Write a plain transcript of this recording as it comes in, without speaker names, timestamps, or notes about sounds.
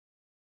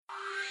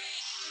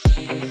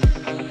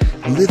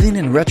Living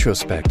in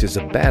retrospect is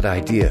a bad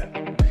idea,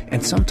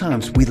 and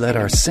sometimes we let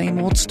our same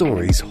old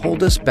stories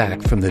hold us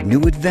back from the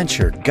new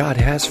adventure God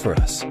has for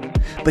us.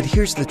 But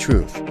here's the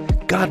truth.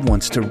 God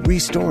wants to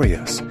restore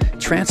us,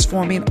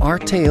 transforming our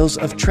tales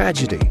of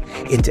tragedy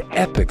into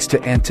epics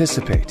to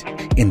anticipate.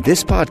 In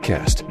this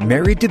podcast,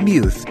 Mary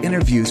DeMuth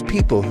interviews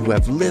people who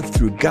have lived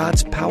through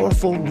God's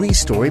powerful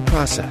restory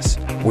process,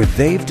 where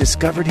they've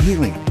discovered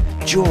healing,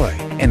 joy,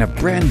 and a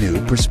brand new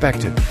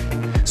perspective.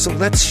 So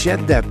let's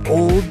shed that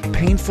old,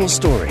 painful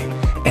story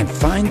and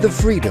find the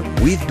freedom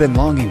we've been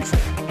longing for.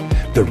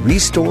 The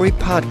Restory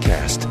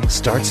Podcast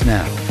starts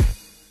now.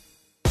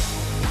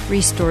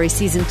 Restory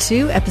Season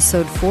 2,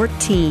 Episode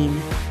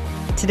 14.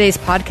 Today's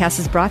podcast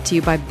is brought to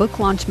you by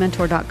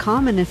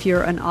BookLaunchMentor.com, and if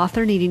you're an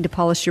author needing to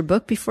polish your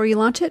book before you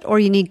launch it, or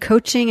you need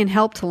coaching and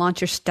help to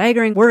launch your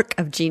staggering work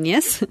of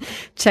genius,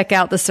 check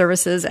out the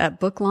services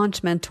at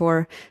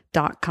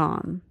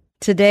BookLaunchMentor.com.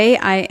 Today,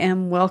 I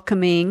am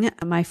welcoming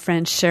my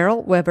friend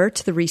Cheryl Weber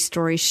to the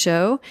Restory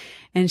Show,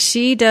 and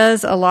she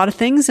does a lot of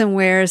things and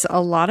wears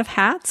a lot of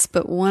hats,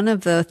 but one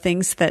of the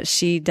things that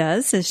she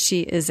does is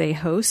she is a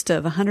host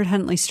of 100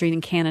 Huntley Street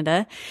in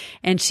Canada,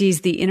 and she's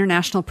the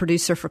international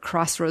producer for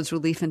Crossroads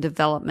Relief and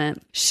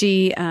Development.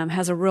 She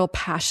has a real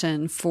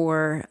passion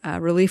for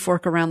relief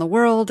work around the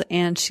world,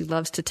 and she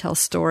loves to tell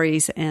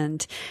stories,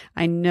 and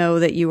I know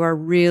that you are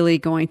really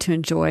going to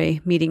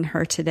enjoy meeting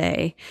her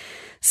today.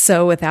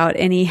 So without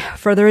any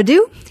further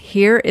ado,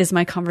 here is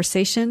my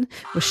conversation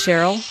with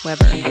Cheryl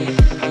Weber.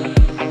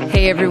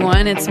 Hey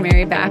everyone, it's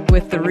Mary back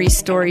with the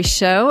Restory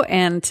Show,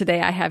 and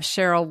today I have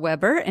Cheryl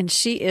Weber, and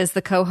she is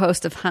the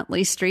co-host of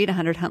Huntley Street,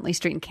 100 Huntley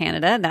Street in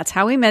Canada, and that's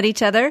how we met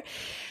each other.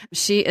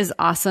 She is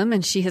awesome,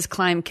 and she has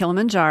climbed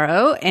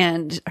Kilimanjaro,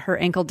 and her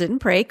ankle didn't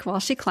break while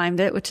she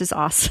climbed it, which is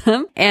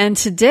awesome. And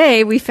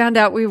today we found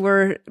out we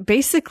were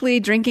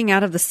basically drinking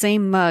out of the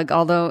same mug,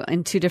 although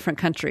in two different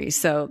countries,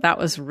 so that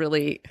was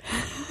really,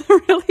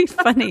 really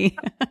funny.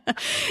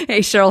 Hey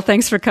Cheryl,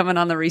 thanks for coming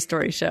on the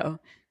Restory Show.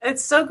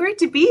 It's so great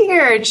to be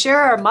here and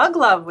share our mug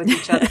love with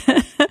each other.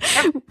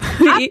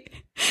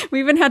 We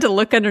even had to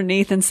look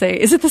underneath and say,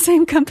 is it the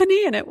same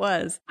company? And it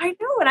was. I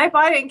know. And I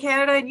bought it in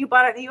Canada and you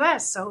bought it in the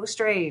US. So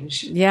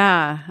strange.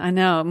 Yeah, I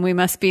know. We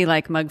must be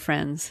like mug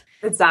friends.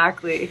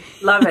 Exactly.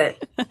 Love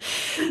it.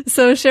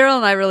 So Cheryl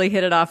and I really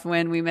hit it off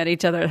when we met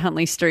each other at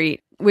Huntley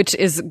Street, which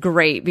is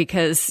great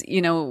because,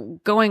 you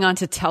know, going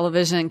onto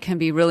television can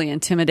be really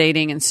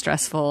intimidating and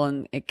stressful,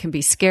 and it can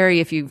be scary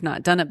if you've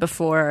not done it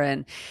before.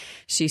 And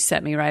she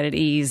set me right at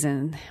ease,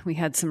 and we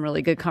had some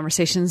really good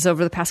conversations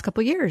over the past couple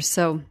of years.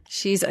 So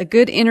she's a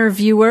good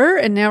interviewer,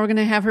 and now we're going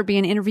to have her be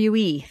an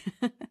interviewee.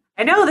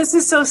 I know, this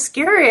is so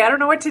scary. I don't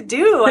know what to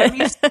do. I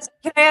mean,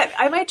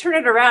 I might turn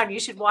it around. You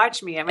should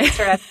watch me. I might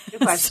start asking you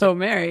questions. So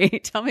Mary,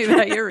 tell me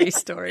about your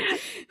restory.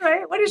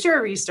 Right? What is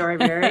your restory,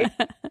 Mary?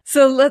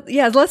 So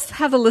let's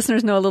have the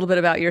listeners know a little bit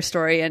about your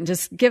story and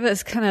just give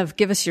us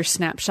your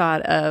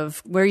snapshot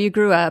of where you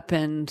grew up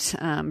and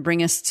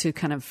bring us to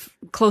kind of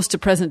close to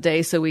present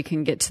day so we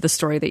can get to the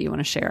story that you want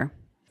to share.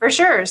 For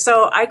sure.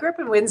 So I grew up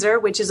in Windsor,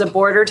 which is a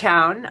border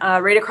town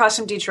right across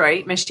from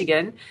Detroit,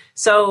 Michigan.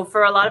 So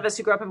for a lot of us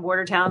who grew up in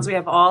border towns, we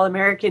have all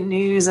American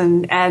news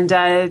and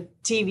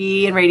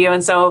TV and radio.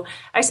 And so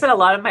I spent a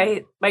lot of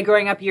my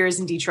growing up years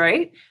in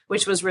Detroit,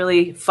 which was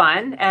really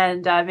fun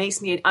and makes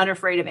me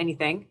unafraid of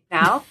anything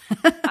now.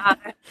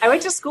 I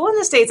went to school in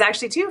the States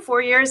actually too,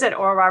 4 years at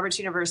Oral Roberts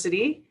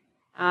University.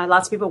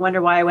 Lots of people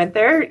wonder why I went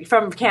there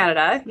from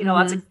Canada. You know,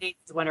 Lots of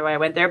Canadians wonder why I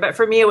went there. But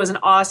for me, it was an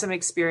awesome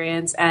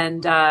experience.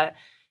 And,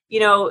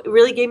 it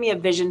really gave me a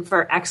vision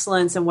for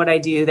excellence in what I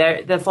do.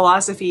 The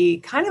philosophy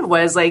kind of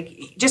was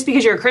like, just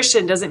because you're a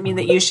Christian doesn't mean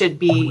that you should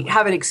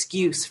have an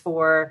excuse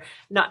for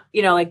not,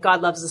 like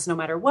God loves us no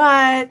matter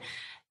what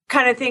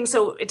kind of thing.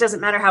 So it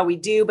doesn't matter how we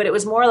do, but it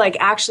was more like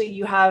actually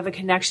you have a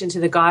connection to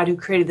the God who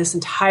created this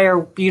entire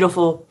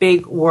beautiful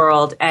big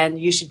world,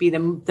 and you should be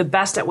the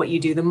best at what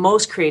you do, the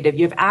most creative.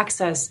 You have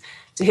access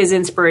to his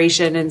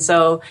inspiration. And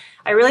so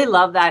I really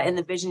love that and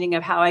the visioning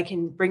of how I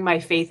can bring my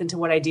faith into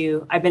what I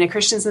do. I've been a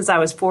Christian since I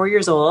was 4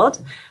 years old,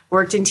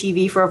 worked in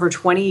TV for over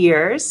 20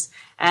 years.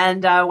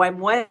 And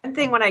one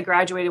thing when I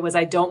graduated was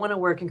I don't want to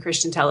work in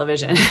Christian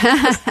television.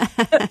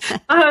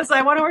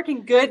 I want to work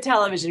in good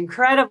television,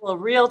 credible,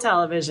 real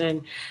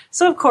television.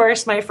 So, of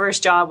course, my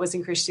first job was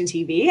in Christian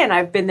TV, and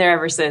I've been there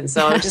ever since.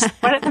 So just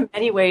one of the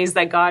many ways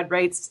that God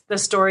writes the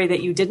story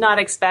that you did not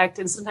expect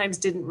and sometimes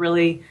didn't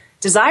really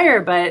desire,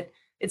 but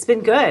it's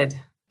been good.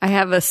 I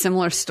have a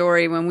similar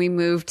story. When we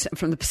moved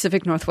from the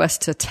Pacific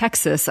Northwest to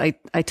Texas, I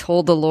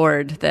told the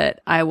Lord that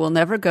I will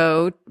never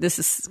go, this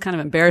is kind of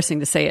embarrassing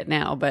to say it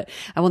now, but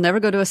I will never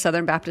go to a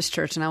Southern Baptist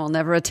church and I will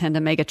never attend a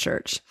mega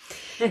church.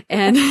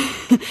 And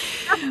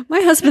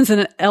my husband's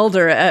an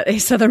elder at a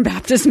Southern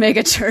Baptist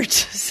mega church.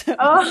 So.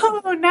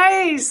 Oh,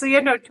 nice. So you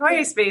had no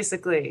choice,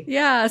 basically.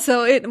 Yeah.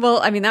 So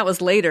that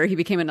was later. He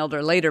became an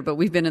elder later, but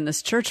we've been in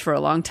this church for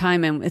a long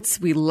time and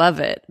we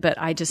love it.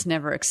 But I just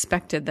never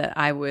expected that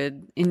I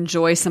would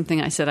enjoy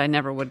something I said I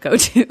never would go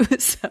to.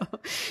 So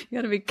you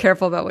got to be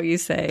careful about what you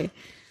say.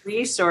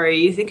 Lee story,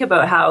 you think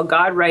about how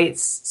God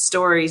writes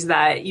stories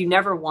that you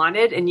never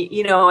wanted, and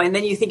and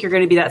then you think you're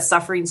going to be that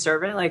suffering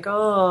servant, like,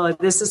 oh,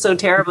 this is so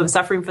terrible, I'm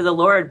suffering for the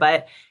Lord.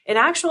 But in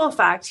actual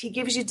fact, he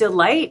gives you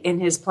delight in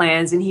his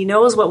plans, and he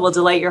knows what will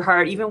delight your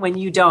heart, even when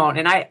you don't.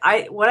 And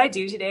I what I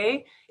do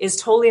today is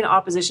totally in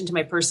opposition to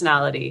my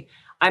personality.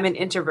 I'm an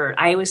introvert.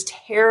 I was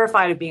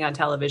terrified of being on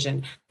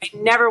television. I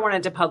never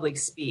wanted to public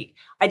speak.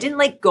 I didn't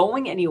like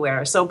going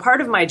anywhere. So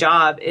part of my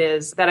job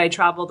is that I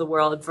travel the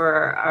world for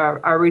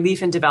our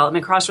relief and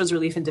development, Crossroads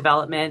Relief and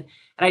Development,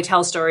 and I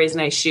tell stories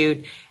and I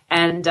shoot.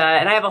 And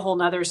I have a whole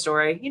nother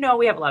story.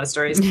 We have a lot of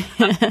stories.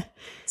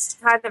 It's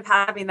kind of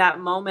having that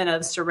moment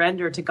of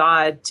surrender to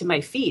God, to my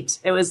feet.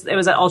 It was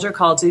an altar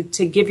call to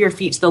give your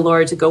feet to the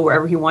Lord, to go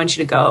wherever he wants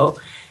you to go.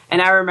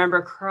 And I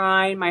remember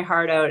crying my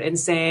heart out and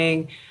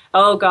saying,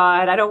 oh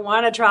God, I don't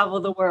want to travel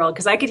the world,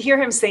 because I could hear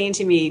him saying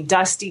to me,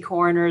 dusty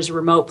corners,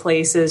 remote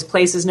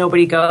places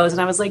nobody goes. And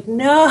I was like,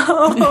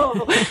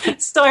 no.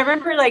 So I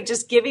remember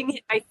just giving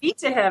my feet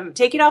to him,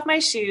 taking off my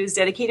shoes,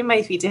 dedicating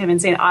my feet to him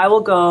and saying, I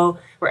will go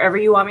wherever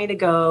you want me to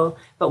go.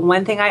 But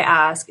one thing I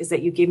ask is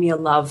that you give me a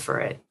love for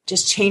it.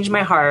 Just change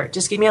my heart.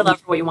 Just give me a love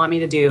for what you want me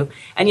to do.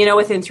 And,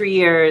 within 3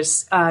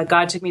 years,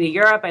 God took me to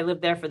Europe. I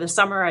lived there for the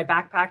summer. I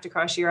backpacked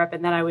across Europe.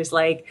 And then I was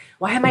like,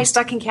 why am I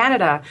stuck in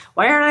Canada?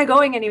 Why aren't I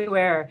going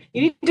anywhere?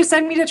 You need to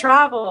send me to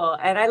travel.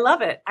 And I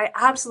love it. I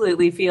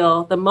absolutely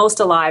feel the most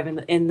alive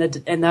in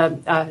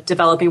the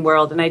developing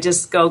world. And I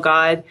just go,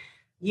 God,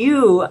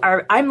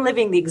 I'm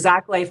living the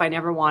exact life I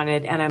never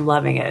wanted, and I'm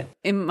loving it.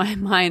 In my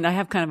mind, I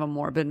have kind of a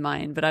morbid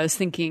mind, but I was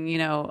thinking,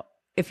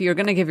 if you're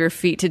going to give your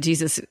feet to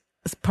Jesus,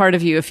 part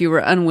of you, if you were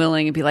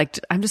unwilling, it'd be like,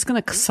 I'm just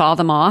going to saw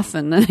them off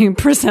and then you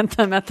present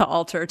them at the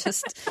altar.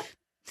 Just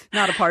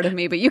not a part of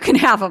me, but you can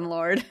have them,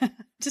 Lord.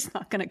 Just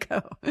not going to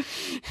go.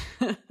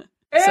 So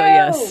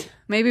yes,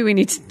 maybe we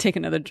need to take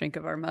another drink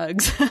of our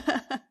mugs.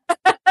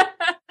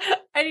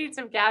 I need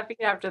some caffeine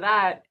after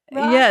that.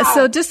 Yeah.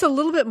 So just a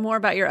little bit more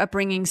about your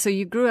upbringing. So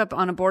you grew up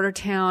on a border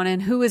town,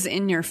 and who was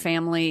in your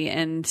family,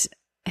 and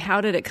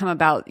how did it come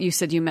about? You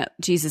said you met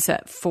Jesus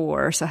at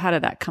 4. So how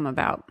did that come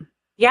about?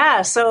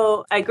 Yeah.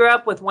 So I grew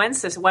up with one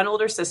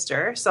older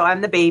sister. So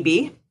I'm the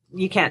baby.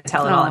 You can't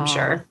tell it all, I'm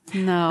sure.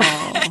 No.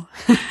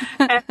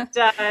 And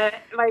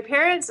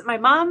my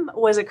mom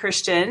was a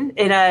Christian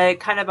in a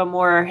kind of a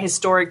more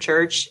historic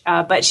church,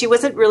 but she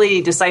wasn't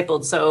really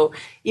discipled. So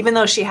even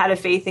though she had a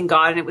faith in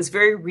God and it was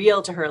very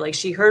real to her, like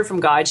she heard from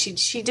God,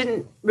 she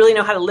didn't really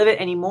know how to live it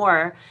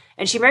anymore.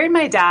 And she married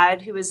my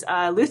dad, who was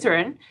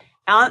Lutheran.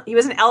 He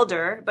was an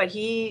elder, but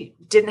he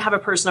didn't have a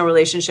personal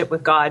relationship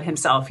with God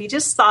himself. He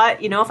just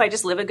thought, if I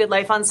just live a good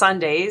life on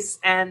Sundays,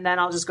 and then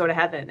I'll just go to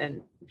heaven.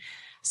 And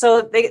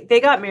so they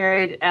got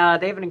married.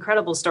 They have an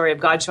incredible story of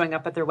God showing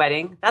up at their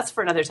wedding. That's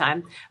for another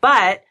time.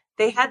 But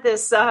they had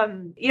this,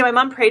 my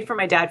mom prayed for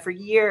my dad for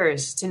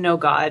years to know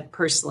God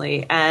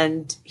personally.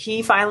 And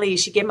she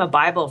gave him a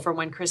Bible for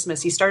one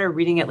Christmas. He started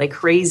reading it like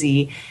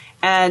crazy.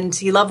 And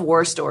he loved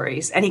war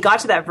stories. And he got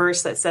to that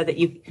verse that said that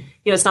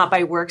it's not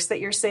by works that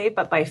you're saved,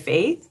 but by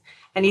faith.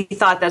 And he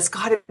thought that's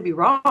got to be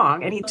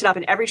wrong. And he looked it up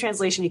in every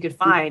translation he could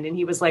find. And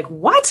he was like,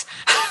 what?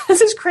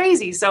 This is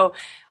crazy. So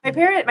my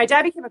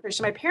dad became a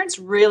Christian. My parents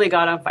really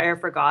got on fire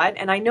for God.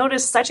 And I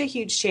noticed such a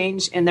huge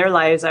change in their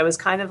lives. I was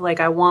kind of like,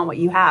 I want what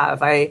you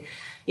have. I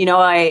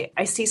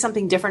see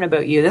something different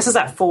about you. This is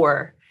at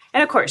 4.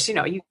 And of course, you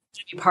want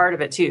to be part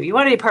of it too. You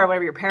want to be part of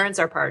whatever your parents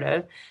are part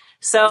of.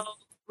 So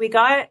we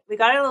got a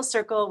little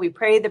circle. We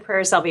prayed the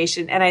prayer of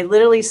salvation, and I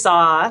literally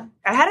saw.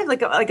 I had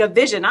like a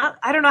vision.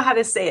 I don't know how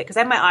to say it because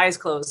I had my eyes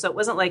closed, so it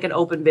wasn't like an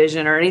open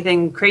vision or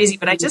anything crazy.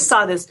 But I just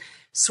saw this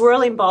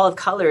swirling ball of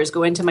colors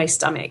go into my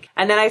stomach,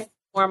 and then I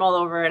warm all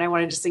over, and I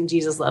wanted to sing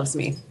 "Jesus Loves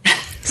Me."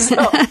 So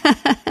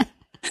that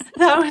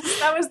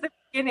was the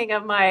beginning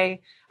of my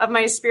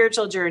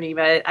spiritual journey.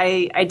 But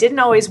I didn't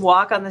always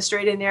walk on the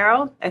straight and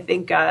narrow. I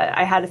think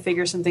I had to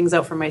figure some things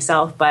out for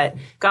myself. But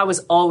God was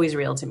always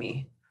real to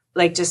me.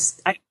 I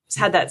just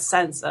had that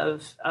sense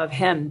of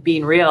him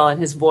being real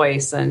and his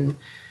voice. And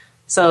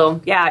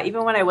so, yeah,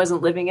 even when I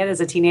wasn't living it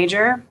as a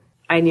teenager,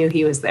 I knew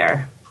he was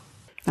there.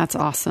 That's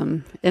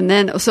awesome. And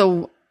then,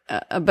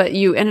 but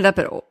you ended up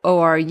at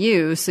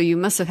ORU, so you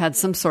must have had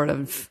some sort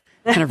of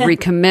kind of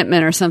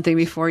recommitment or something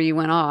before you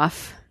went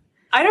off.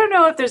 I don't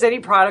know if there's any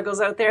prodigals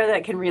out there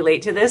that can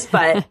relate to this,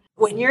 but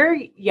when you're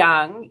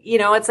young,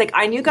 it's like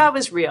I knew God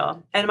was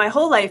real. And my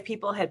whole life,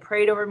 people had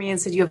prayed over me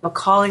and said, you have a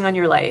calling on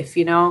your life,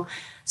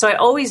 So I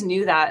always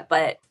knew that.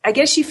 But I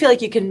guess you feel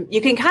like you can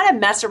kind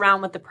of mess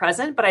around with the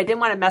present, but I didn't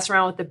want to mess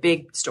around with the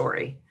big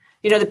story.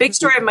 The big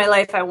story of my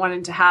life I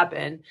wanted to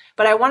happen,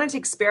 but I wanted to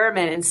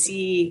experiment and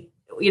see,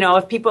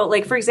 if people,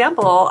 like, for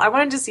example, I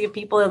wanted to see if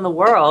people in the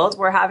world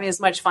were having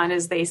as much fun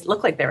as they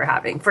look like they were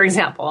having, for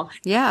example.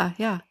 Yeah,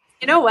 yeah.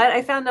 You know what?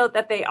 I found out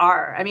that they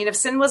are. I mean, if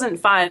sin wasn't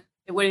fun,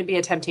 it wouldn't be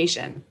a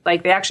temptation.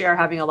 Like, they actually are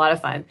having a lot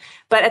of fun.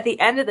 But at the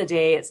end of the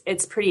day,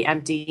 it's pretty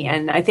empty.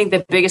 And I think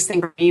the biggest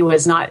thing for me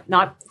was not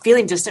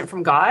feeling distant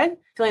from God,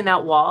 feeling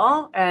that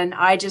wall. And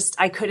I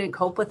couldn't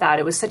cope with that.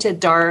 It was such a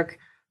dark,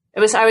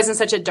 I was in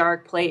such a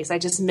dark place. I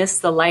just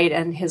missed the light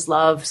and his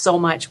love so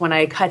much when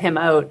I cut him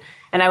out,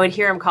 and I would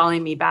hear him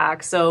calling me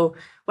back. So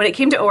when it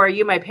came to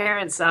ORU, my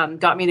parents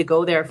got me to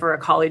go there for a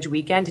college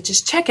weekend to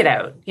just check it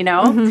out,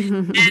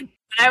 And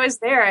when I was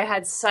there, I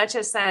had such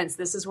a sense,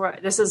 this is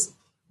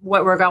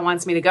where God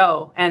wants me to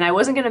go. And I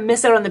wasn't going to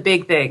miss out on the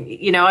big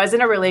thing. I was in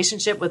a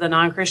relationship with a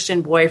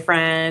non-Christian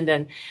boyfriend,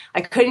 and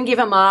I couldn't give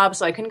him up.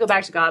 So I couldn't go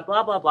back to God,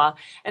 blah, blah, blah.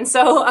 And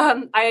so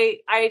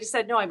I just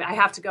said, no, I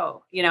have to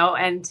go,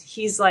 and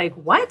he's like,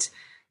 what?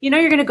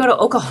 You're going to go to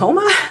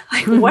Oklahoma?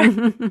 Like, what?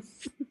 And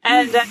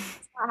I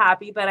was not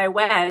happy, but I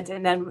went.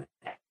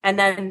 And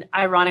then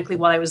ironically,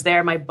 while I was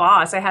there, my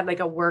boss, I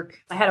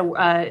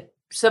had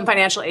some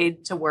financial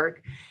aid to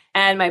work.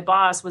 And my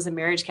boss was a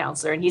marriage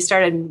counselor, and he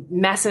started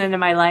messing into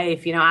my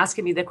life,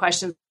 asking me the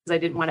questions I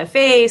didn't want to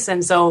face.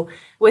 And so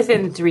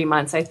within 3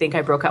 months, I think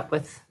I broke up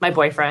with my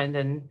boyfriend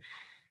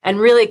and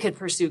really could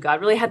pursue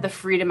God, really had the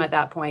freedom at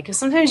that point. Because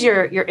sometimes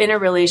you're in a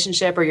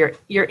relationship, or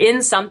you're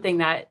in something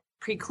that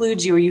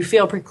precludes you, or you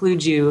feel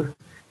precludes you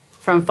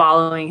from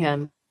following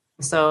him.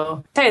 So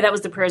I'll tell you, that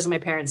was the prayers of my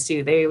parents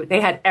too.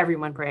 They had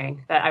everyone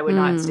praying that I would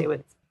not stay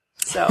with.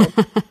 So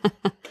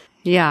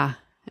yeah.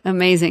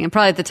 Amazing. And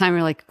probably at the time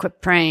you're like, quit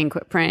praying.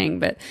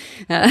 But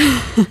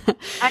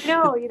I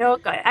know,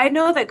 I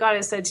know that God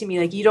has said to me,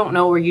 like, you don't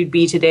know where you'd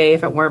be today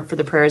if it weren't for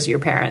the prayers of your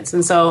parents.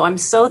 And so I'm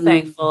so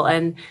thankful.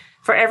 And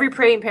for every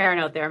praying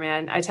parent out there,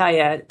 man, I tell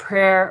you,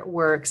 prayer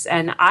works.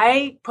 And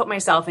I put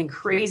myself in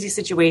crazy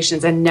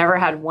situations and never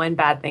had one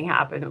bad thing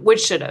happen, which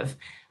should have.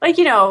 Like,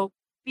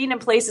 being in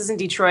places in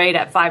Detroit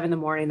at 5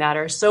 a.m. that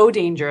are so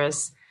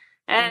dangerous,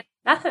 and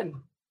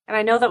nothing. And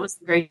I know that was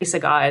the grace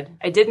of God.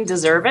 I didn't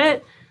deserve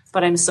it,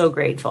 but I'm so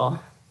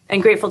grateful,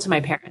 and grateful to my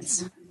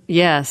parents.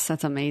 Yes,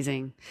 that's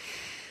amazing.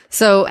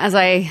 So as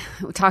I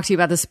talked to you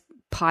about this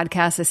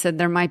podcast, I said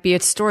there might be a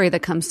story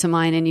that comes to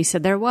mind, and you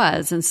said there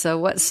was. And so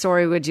what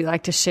story would you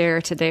like to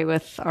share today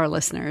with our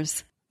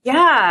listeners?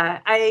 Yeah,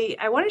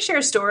 I want to share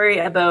a story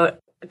about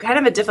kind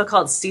of a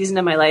difficult season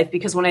of my life,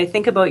 because when I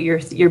think about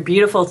your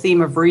beautiful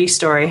theme of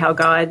re-story, how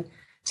God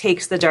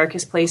takes the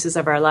darkest places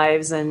of our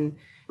lives and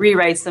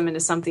rewrites them into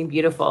something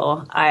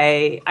beautiful,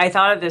 I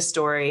thought of this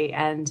story,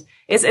 and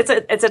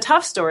it's a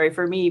tough story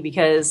for me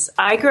because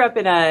I grew up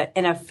in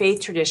a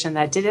faith tradition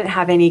that didn't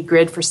have any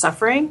grid for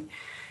suffering.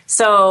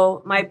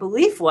 So my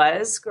belief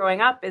was growing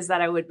up is that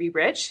I would be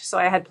rich. So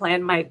I had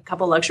planned my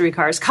couple luxury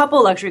cars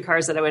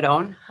that I would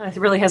own. It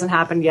really hasn't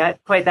happened yet,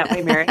 quite that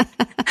way, Mary.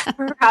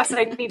 Perhaps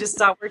I need to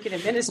stop working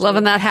in ministry.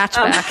 Loving that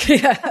hatchback.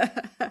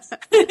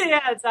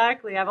 Yeah,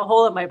 exactly. I have a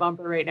hole in my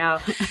bumper right now.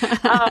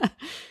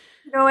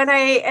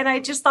 And I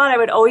just thought I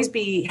would always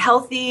be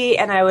healthy,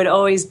 and I would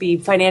always be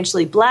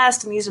financially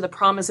blessed. And these are the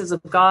promises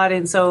of God.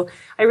 And so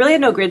I really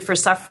had no grid for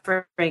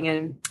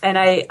suffering. And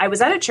I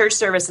was at a church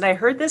service, and I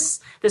heard this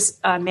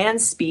man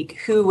speak,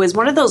 who was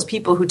one of those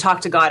people who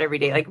talked to God every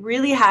day, like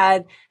really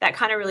had that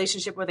kind of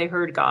relationship where they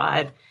heard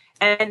God.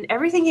 And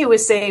everything he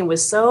was saying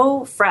was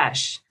so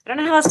fresh. I don't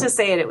know how else to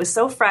say it. It was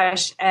so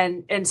fresh.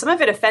 And some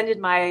of it offended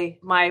my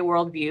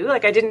worldview.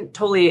 Like, I didn't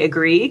totally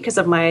agree because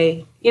of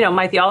my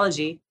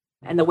theology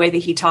and the way that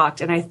he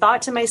talked. And I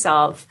thought to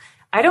myself,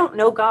 I don't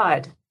know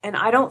God, and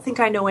I don't think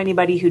I know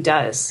anybody who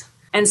does.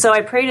 And so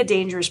I prayed a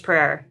dangerous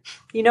prayer.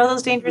 You know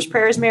those dangerous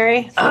prayers,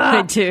 Mary?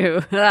 I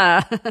do.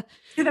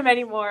 Do them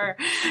anymore.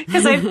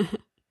 Because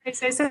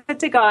I said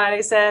to God,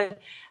 I said,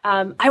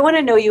 I want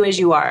to know you as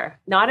you are,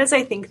 not as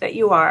I think that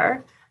you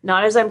are,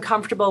 not as I'm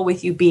comfortable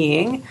with you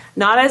being,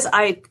 not as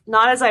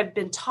I've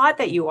been taught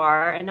that you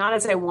are, and not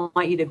as I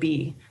want you to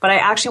be, but I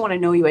actually want to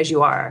know you as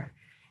you are.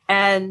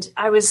 And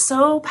I was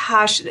so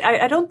passionate.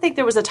 I don't think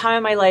there was a time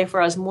in my life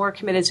where I was more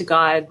committed to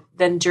God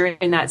than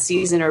during that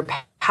season, or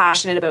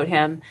passionate about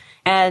him.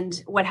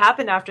 And what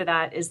happened after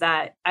that is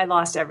that I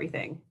lost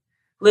everything.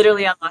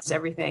 Literally, I lost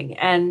everything.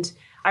 And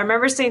I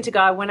remember saying to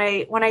God, when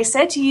I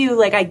said to you,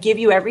 like, I give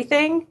you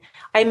everything,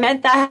 I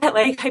meant that,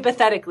 like,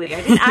 hypothetically.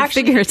 I didn't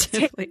actually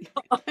figuratively,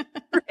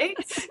 right?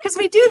 Because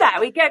we do that.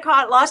 We get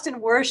caught lost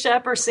in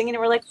worship or singing,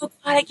 and we're like, "Oh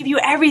God, I give you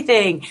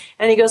everything."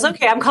 And he goes,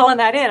 "Okay, I'm calling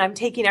that in. I'm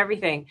taking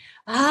everything."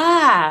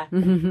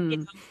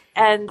 Mm-hmm.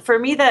 And for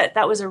me,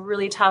 that was a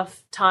really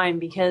tough time,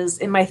 because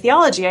in my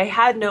theology, I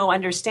had no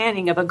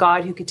understanding of a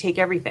God who could take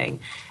everything.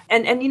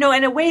 And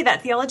in a way,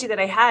 that theology that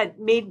I had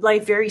made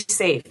life very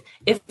safe.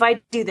 If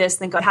I do this,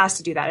 then God has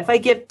to do that. If I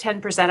give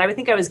 10%, I would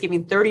think I was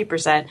giving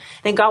 30%,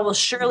 then God will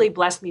surely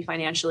bless me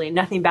financially.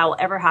 Nothing bad will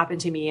ever happen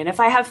to me. And if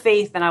I have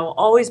faith, then I will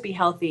always be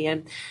healthy.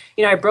 And,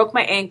 I broke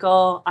my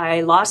ankle.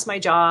 I lost my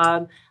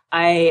job.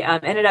 I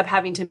ended up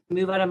having to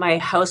move out of my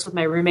house with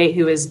my roommate,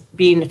 who was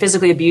being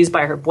physically abused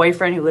by her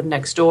boyfriend who lived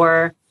next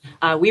door.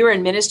 We were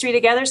in ministry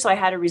together, so I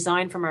had to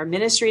resign from our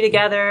ministry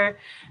together.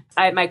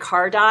 My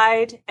car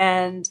died.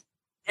 And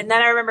then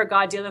I remember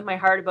God dealing with my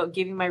heart about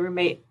giving my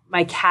roommate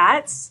my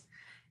cats.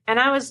 And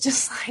I was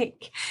just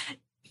like,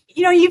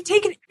 you've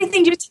taken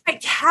everything. You take my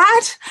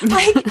cat?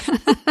 Like,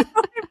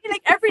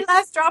 like every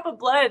last drop of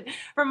blood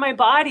from my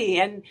body.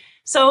 And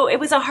so it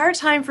was a hard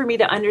time for me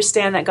to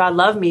understand that God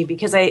loved me,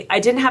 because I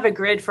didn't have a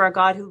grid for a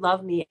God who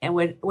loved me and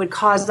would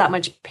cause that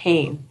much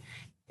pain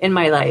in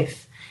my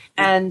life.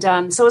 And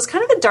so it was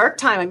kind of a dark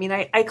time. I mean,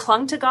 I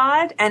clung to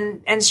God,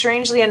 and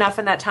strangely enough,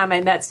 in that time,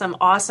 I met some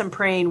awesome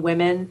praying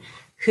women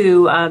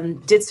who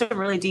did some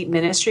really deep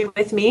ministry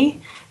with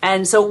me.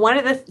 And so one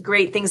of the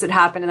great things that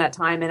happened in that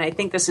time, and I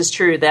think this is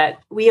true,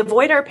 that we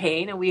avoid our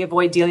pain and we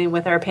avoid dealing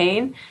with our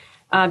pain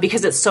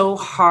because it's so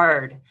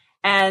hard.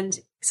 And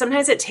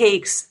sometimes it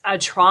takes a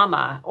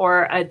trauma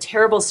or a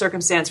terrible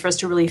circumstance for us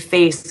to really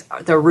face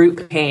the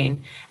root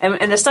pain.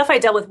 And the stuff I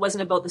dealt with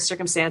wasn't about the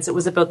circumstance. It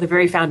was about the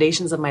very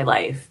foundations of my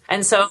life.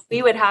 And so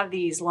we would have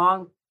these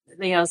long,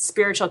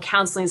 spiritual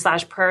counseling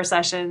 / prayer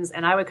sessions.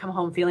 And I would come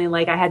home feeling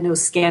like I had no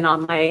skin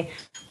on my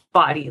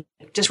body,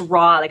 just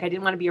raw. Like I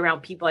didn't want to be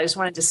around people. I just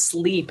wanted to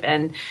sleep.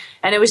 And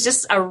it was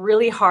just a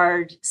really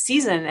hard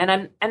season.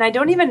 And I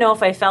don't even know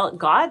if I felt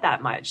God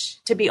that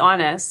much, to be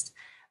honest.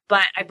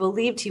 But I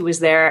believed he was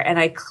there, and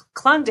I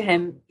clung to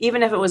him,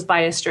 even if it was by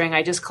a string.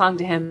 I just clung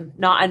to him,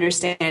 not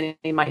understanding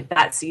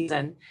that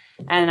season.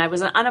 And I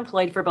was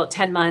unemployed for about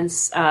 10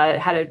 months,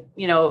 had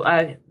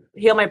to,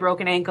 heal my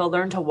broken ankle,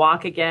 learn to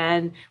walk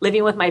again,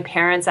 living with my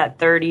parents at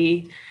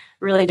 30,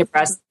 really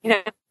depressed.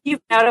 You've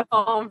been out of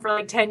home for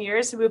like 10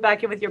 years to move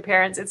back in with your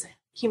parents. It's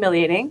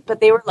humiliating, but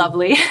they were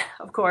lovely,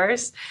 of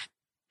course.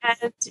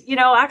 And,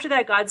 after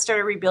that, God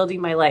started rebuilding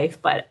my life.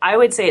 But I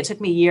would say it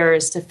took me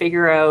years to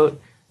figure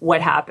out what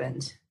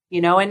happened,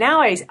 and now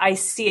I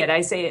see it.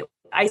 I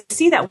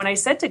see that when I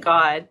said to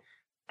God,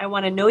 I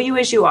want to know you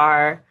as you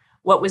are,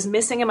 what was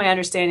missing in my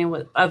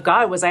understanding of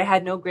God was I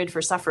had no grid for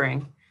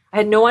suffering. I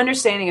had no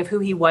understanding of who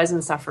he was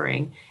in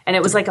suffering. And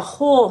it was like a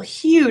whole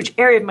huge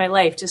area of my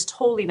life just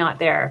totally not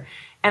there.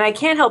 And I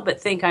can't help but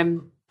think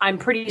I'm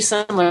pretty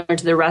similar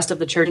to the rest of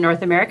the church in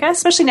North America,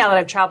 especially now that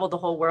I've traveled the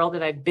whole world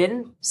and I've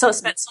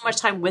spent so much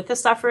time with the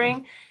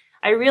suffering.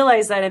 I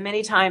realize that in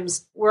many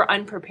times we're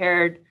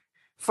unprepared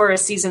for a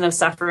season of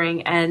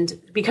suffering. And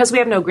because we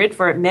have no grid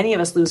for it, many of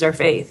us lose our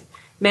faith.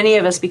 Many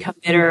of us become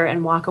bitter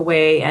and walk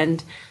away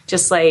and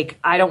just like,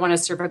 I don't want to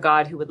serve a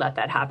God who would let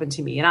that happen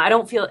to me. And I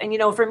don't feel,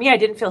 and for me, I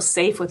didn't feel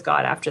safe with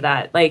God after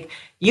that. Like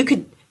you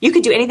could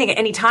do anything at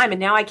any time. And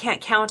now I can't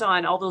count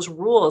on all those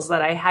rules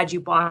that I had you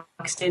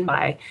boxed in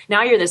by.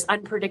 Now you're this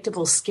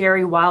unpredictable,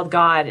 scary, wild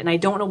God. And I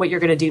don't know what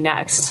you're going to do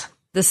next.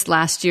 This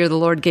last year, the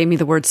Lord gave me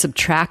the word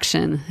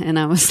subtraction. And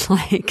I was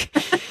like,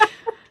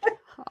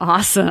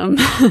 awesome.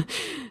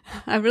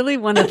 I really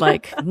wanted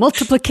like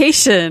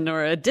multiplication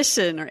or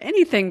addition or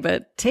anything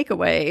but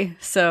takeaway.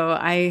 So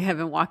I have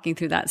been walking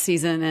through that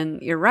season,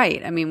 and you're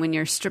right. I mean, when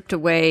you're stripped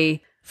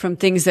away from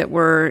things that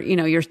were,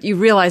 you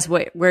realize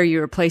where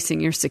you were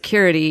placing your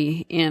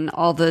security in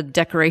all the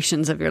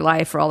decorations of your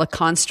life or all the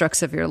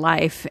constructs of your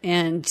life.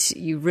 And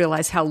you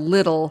realize how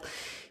little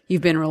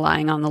you've been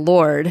relying on the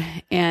Lord.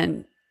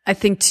 And I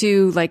think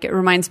too, like it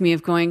reminds me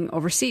of going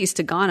overseas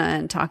to Ghana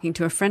and talking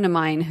to a friend of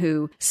mine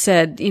who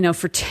said,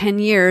 for 10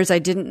 years, I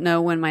didn't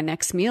know when my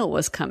next meal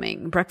was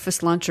coming,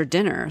 breakfast, lunch, or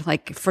dinner.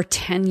 Like for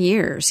 10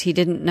 years, he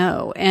didn't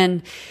know.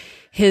 And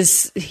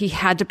he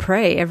had to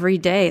pray every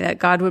day that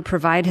God would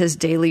provide his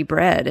daily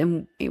bread.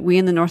 And we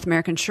in the North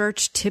American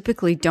church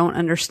typically don't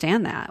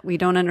understand that. We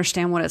don't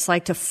understand what it's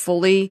like to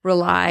fully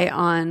rely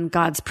on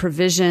God's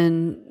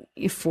provision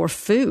for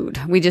food.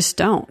 We just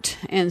don't.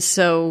 And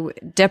so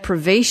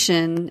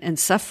deprivation and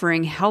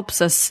suffering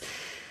helps us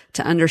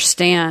to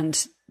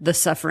understand the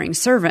suffering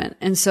servant.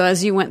 And so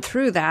as you went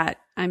through that,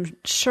 I'm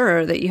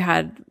sure that you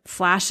had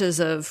flashes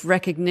of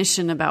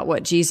recognition about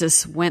what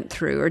Jesus went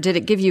through, or did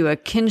it give you a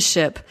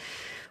kinship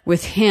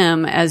with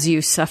him as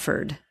you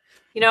suffered?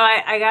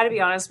 I got to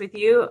be honest with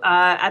you.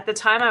 At the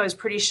time, I was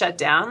pretty shut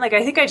down. Like,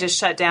 I think I just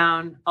shut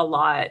down a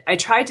lot. I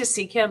tried to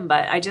seek him,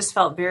 but I just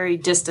felt very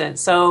distant.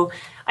 So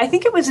I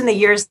think it was in the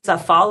years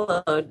that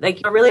followed,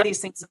 like, really these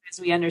things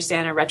as we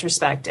understand in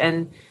retrospect.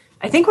 And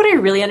I think what I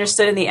really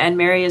understood in the end,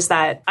 Mary, is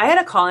that I have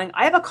a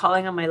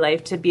calling on my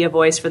life to be a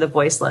voice for the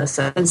voiceless.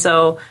 And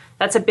so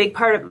that's a big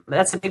part of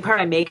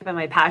my makeup and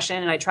my passion.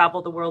 And I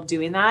traveled the world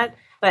doing that.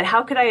 But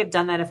how could I have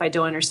done that if I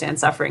don't understand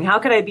suffering? How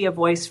could I be a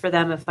voice for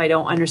them if I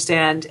don't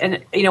understand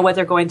and what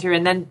they're going through?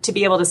 And then to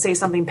be able to say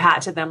something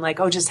pat to them like,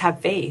 oh, just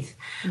have faith.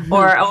 Mm-hmm.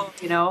 Or,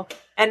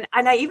 and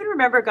I even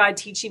remember God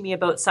teaching me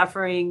about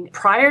suffering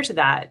prior to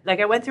that.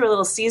 Like I went through a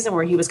little season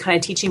where he was kind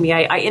of teaching me.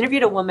 I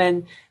interviewed a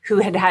woman who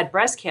had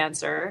breast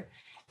cancer.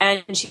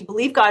 And she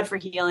believed God for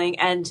healing,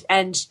 and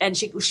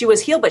she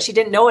was healed, but she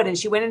didn't know it. And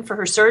she went in for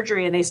her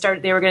surgery, and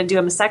they were going to do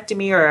a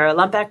mastectomy or a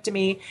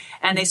lumpectomy,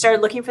 and they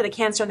started looking for the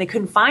cancer, and they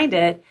couldn't find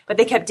it, but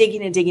they kept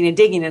digging and digging and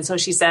digging. And so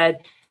she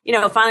said,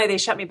 finally they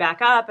shut me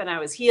back up, and I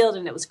was healed,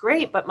 and it was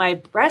great, but my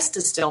breast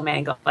is still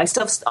mangled. I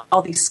still have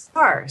all these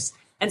scars.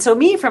 And so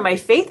me, from my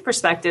faith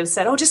perspective,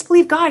 said, oh, just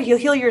believe God, he'll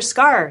heal your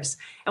scars.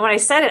 And when I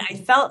said it, I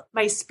felt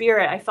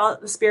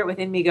the spirit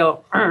within me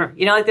go,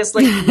 like this,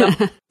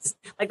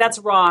 like that's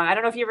wrong. I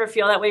don't know if you ever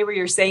feel that way where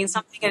you're saying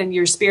something and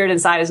your spirit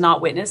inside is not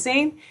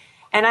witnessing.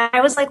 And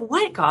I was like,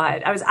 what,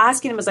 God? I was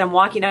asking him as I'm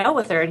walking out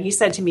with her, and he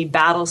said to me,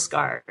 battle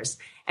scars.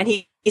 And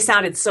he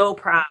sounded so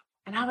proud.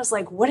 And I was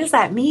like, what does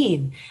that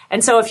mean?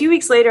 And so a few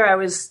weeks later, I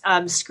was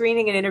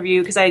screening an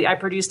interview because I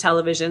produce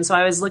television. So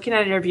I was looking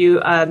at an interview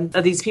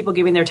of these people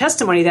giving their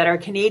testimony that are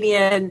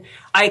Canadian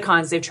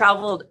icons. They've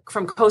traveled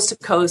from coast to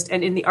coast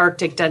and in the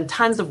Arctic, done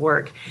tons of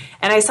work.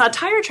 And I saw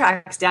tire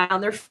tracks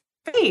down their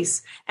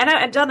face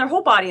and down their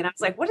whole body. And I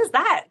was like, what is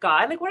that,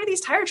 God? Like, what are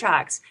these tire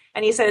tracks?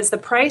 And he said, it's the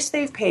price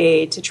they've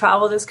paid to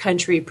travel this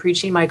country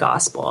preaching my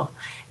gospel.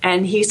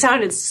 And he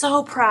sounded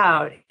so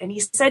proud. And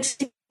he said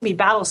to me,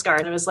 battle scar.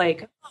 And I was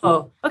like,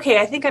 oh, okay,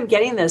 I think I'm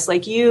getting this.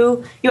 Like,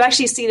 you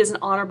actually see it as an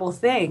honorable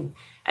thing.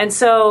 And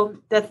so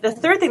the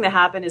third thing that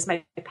happened is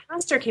my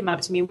pastor came up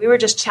to me. We were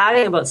just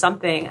chatting about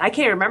something. I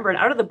can't remember. And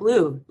out of the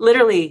blue,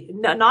 literally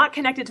not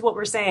connected to what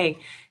we're saying,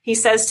 he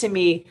says to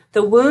me,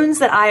 the wounds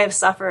that I have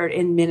suffered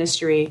in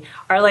ministry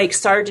are like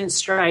sergeant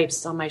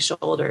stripes on my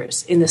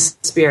shoulders in the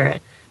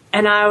spirit.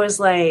 And I was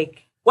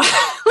like, wow,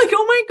 like,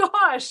 oh my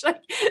gosh,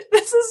 like,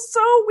 this is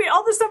so weird.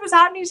 All this stuff is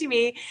happening to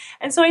me.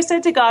 And so I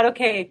said to God,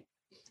 okay,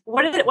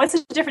 what's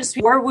the difference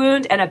between a war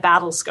wound and a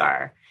battle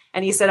scar?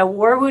 And he said, a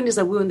war wound is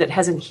a wound that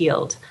hasn't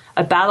healed.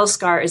 A battle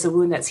scar is a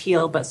wound that's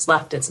healed but's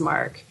left its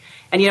mark.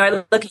 And, I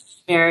look at you,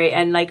 Mary,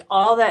 and like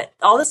all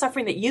the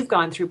suffering that you've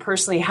gone through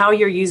personally, how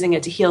you're using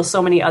it to heal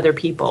so many other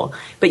people.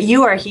 But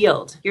you are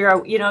healed.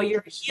 You're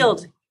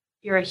healed.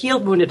 You're a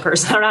healed wounded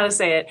person. I don't know how to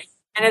say it.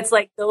 And it's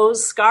like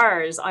those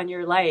scars on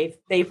your life,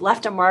 they've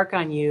left a mark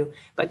on you,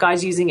 but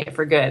God's using it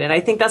for good. And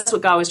I think that's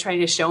what God was trying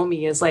to show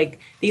me is like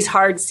these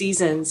hard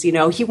seasons, He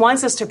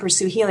wants us to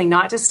pursue healing,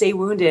 not to stay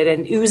wounded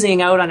and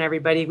oozing out on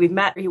everybody we've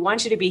met. He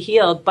wants you to be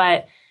healed,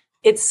 but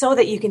it's so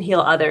that you can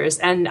heal others.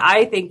 And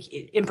I think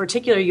in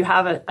particular, you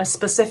have a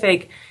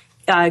specific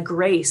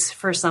grace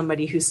for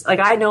somebody who's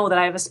like, I know that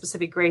I have a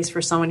specific grace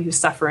for someone who's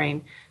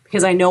suffering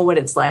because I know what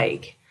it's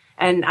like.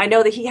 And I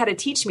know that he had to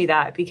teach me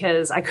that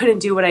because I couldn't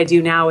do what I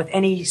do now with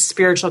any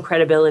spiritual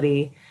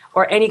credibility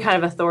or any kind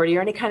of authority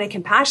or any kind of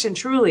compassion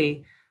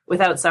truly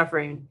without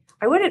suffering.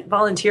 I wouldn't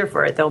volunteer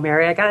for it though,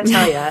 Mary. I got to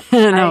tell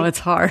you. No, it's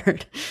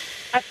hard.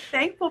 I'm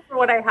thankful for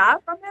what I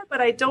have from it,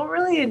 but I don't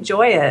really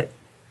enjoy it.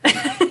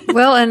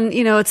 Well, and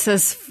it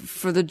says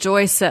for the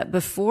joy set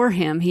before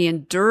him, he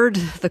endured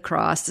the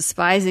cross,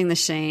 despising the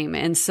shame.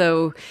 And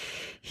so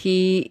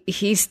he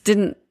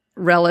didn't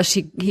relish.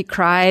 He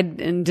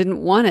cried and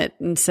didn't want it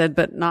and said,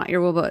 but not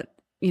your will, but,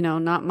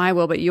 not my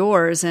will, but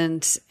yours.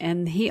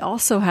 And he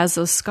also has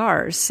those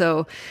scars.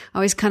 So I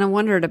always kind of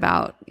wondered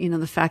about,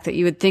 the fact that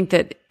you would think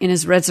that in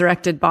his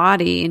resurrected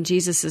body, in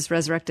Jesus's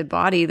resurrected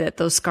body, that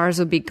those scars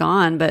would be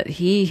gone, but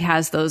he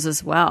has those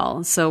as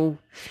well. So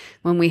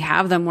when we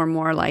have them, we're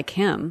more like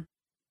him.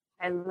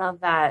 I love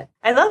that.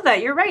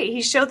 You're right.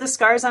 He showed the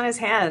scars on his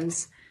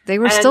hands. They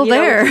were still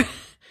there.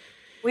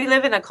 We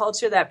live in a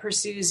culture that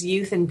pursues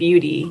youth and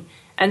beauty.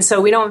 And so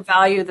we don't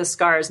value the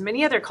scars.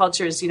 Many other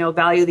cultures,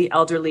 value the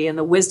elderly and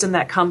the wisdom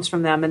that comes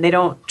from them. And they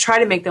don't try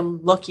to make them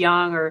look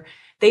young, or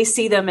they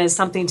see them as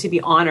something to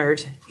be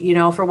honored,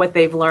 for what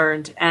they've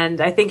learned.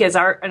 And I think in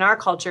our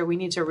culture, we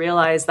need to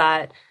realize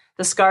that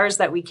the scars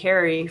that we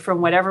carry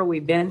from whatever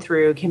we've been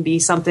through can be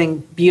something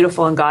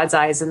beautiful in God's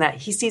eyes, and that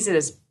he sees it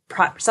as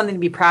something to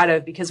be proud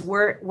of, because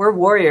we're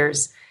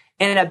warriors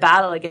in a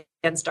battle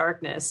against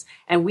darkness,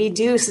 and we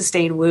do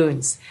sustain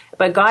wounds,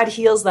 but God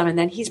heals them, and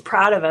then he's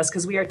proud of us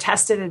because we are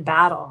tested in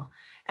battle.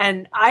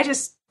 And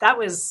that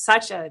was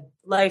such a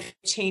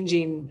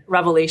life-changing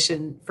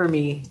revelation for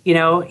me.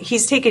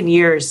 He's taken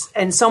years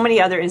and so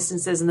many other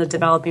instances in the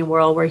developing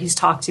world where he's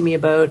talked to me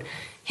about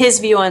his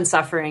view on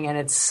suffering, and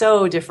it's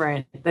so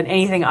different than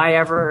anything I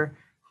ever,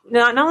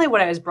 not only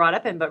what I was brought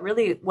up in, but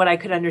really what I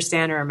could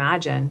understand or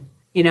imagine.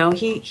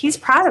 He's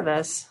proud of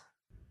us.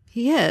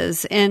 He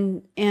is.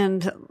 And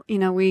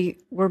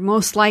we're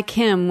most like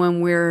him when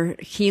we're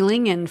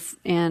healing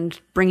and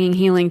bringing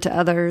healing to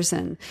others.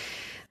 And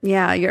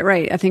yeah, you're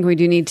right. I think we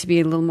do need to be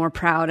a little more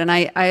proud. And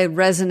I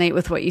resonate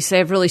with what you say.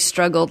 I've really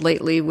struggled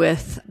lately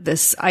with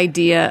this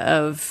idea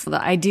of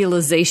the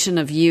idealization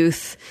of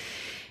youth.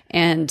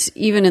 And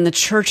even in the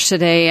church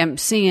today, I'm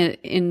seeing it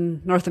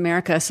in North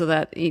America, so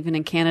that even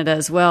in Canada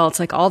as well, it's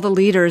like all the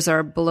leaders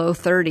are below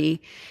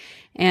 30.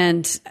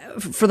 And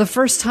for the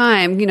first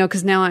time,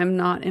 because now I'm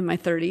not in my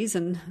 30s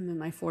and I'm in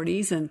my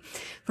 40s. And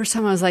first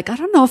time I was like, I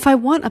don't know if I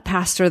want a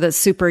pastor that's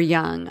super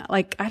young.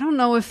 Like, I don't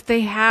know if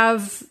they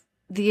have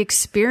the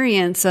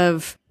experience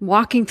of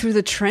walking through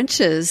the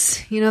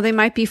trenches. They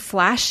might be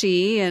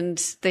flashy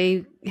and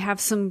they have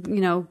some,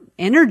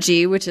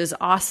 energy, which is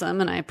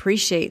awesome. And I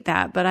appreciate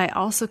that. But I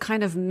also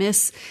kind of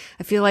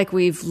I feel like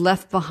we've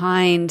left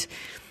behind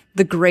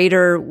the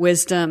greater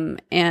wisdom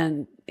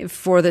and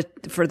for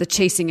the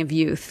chasing of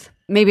youth.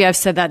 Maybe I've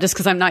said that just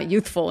because I'm not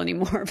youthful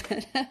anymore.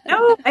 But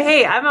no,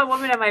 hey, I'm a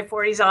woman in my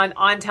 40s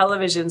on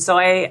television, so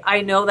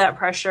I know that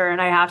pressure, and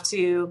I have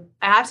to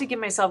give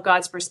myself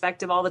God's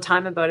perspective all the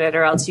time about it,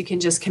 or else you can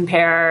just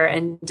compare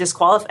and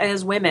disqualify. And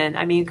as women,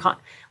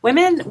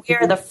 women, we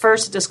are the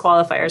first to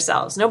disqualify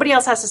ourselves. Nobody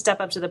else has to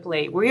step up to the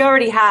plate. We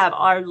already have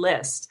our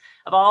list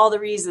of all the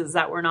reasons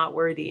that we're not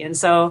worthy. And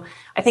so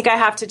I think I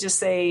have to just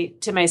say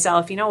to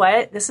myself, you know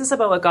what, this is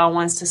about what God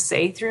wants to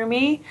say through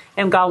me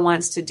and God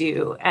wants to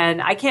do.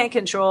 And I can't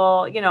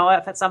control,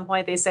 if at some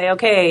point they say,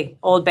 okay,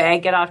 old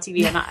bag, get off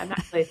TV. I'm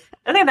not really,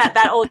 I don't think I'm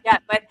that old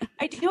yet, but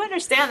I do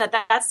understand that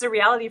that's the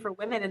reality for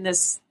women in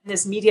this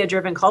media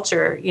driven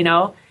culture,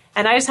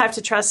 and I just have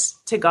to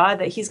trust to God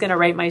that he's going to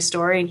write my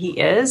story, and he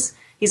is.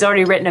 He's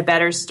already written a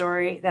better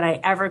story than I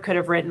ever could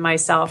have written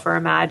myself or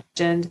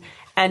imagined.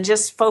 And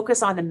just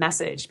focus on the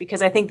message,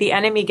 because I think the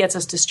enemy gets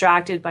us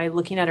distracted by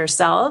looking at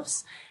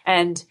ourselves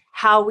and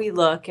how we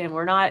look. And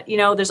we're not,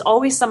 there's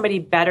always somebody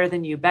better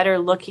than you, better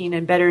looking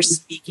and better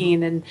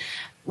speaking and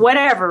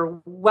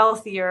whatever,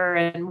 wealthier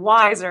and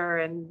wiser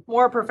and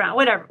more profound,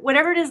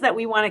 whatever it is that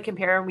we want to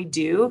compare, and we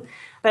do.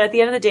 But at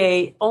the end of the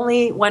day,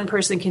 only one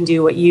person can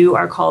do what you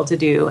are called to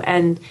do.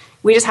 And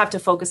we just have to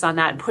focus on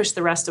that and push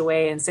the rest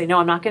away and say, no,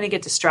 I'm not going to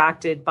get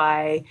distracted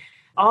by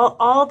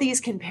all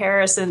these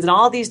comparisons and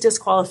all these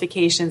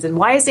disqualifications. And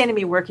why is the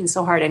enemy working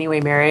so hard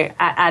anyway, Mary,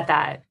 at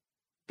that?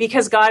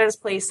 Because God has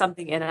placed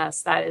something in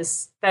us that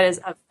is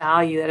of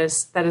value, that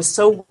is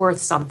so worth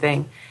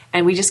something.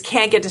 And we just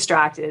can't get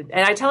distracted.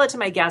 And I tell it to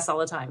my guests all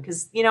the time,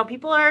 because,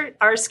 people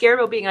are scared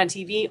about being on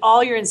TV.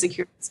 All your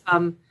insecurities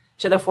come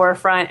to the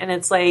forefront. And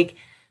it's like,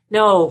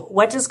 no,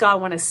 what does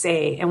God want to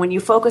say? And when you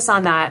focus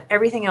on that,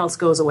 everything else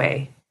goes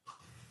away.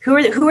 Who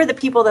are the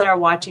people that are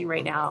watching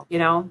right now,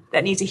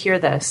 that need to hear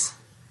this?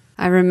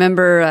 I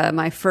remember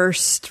my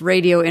first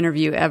radio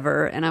interview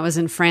ever, and I was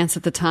in France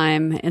at the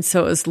time. And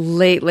so it was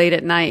late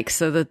at night,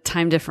 so the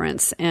time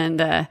difference.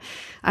 And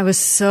I was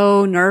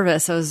so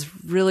nervous. I was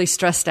really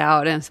stressed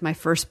out. And my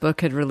first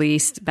book had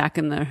released back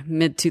in the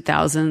mid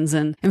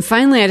 2000s. And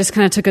finally, I just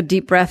kind of took a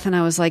deep breath, and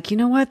I was like, you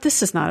know what?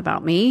 This is not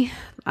about me.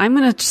 I'm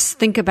going to just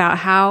think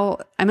about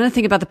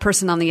the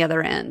person on the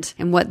other end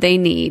and what they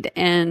need,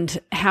 and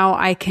how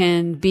I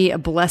can be a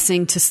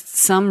blessing to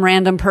some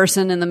random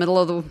person in the middle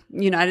of the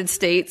United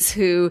States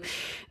who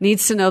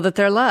needs to know that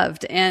they're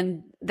loved.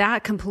 And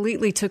that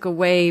completely took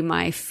away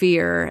my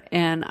fear,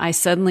 and I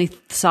suddenly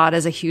saw it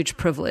as a huge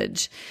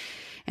privilege.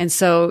 And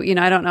so,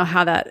 I don't know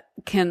how that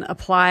can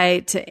apply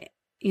to,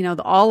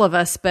 all of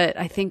us, but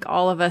I think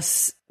all of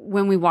us,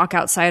 when we walk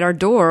outside our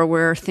door,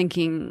 we're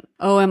thinking,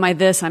 oh, am I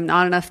this? I'm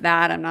not enough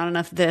that. I'm not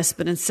enough this.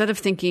 But instead of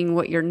thinking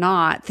what you're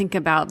not, think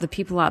about the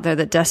people out there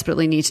that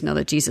desperately need to know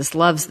that Jesus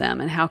loves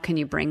them. And how can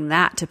you bring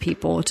that to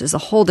people, which is a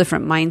whole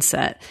different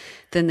mindset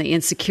than the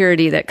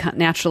insecurity that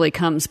naturally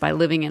comes by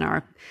living in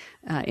our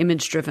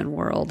image-driven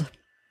world.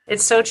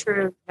 It's so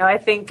true. I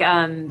think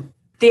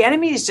the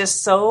enemy is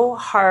just so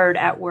hard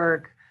at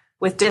work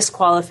with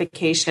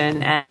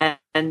disqualification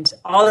and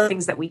all the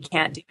things that we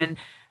can't do. And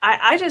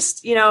I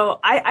just,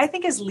 I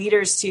think as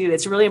leaders too,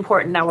 it's really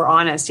important that we're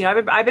honest.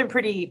 I've been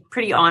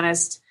pretty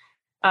honest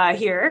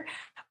here,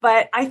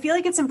 but I feel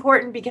like it's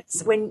important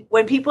because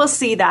when people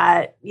see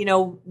that,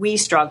 we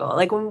struggle.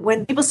 Like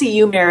when people see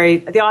you, Mary,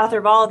 the author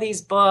of all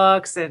these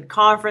books and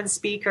conference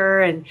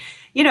speaker, and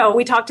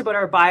we talked about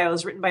our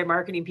bios written by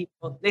marketing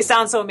people. They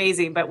sound so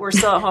amazing, but we're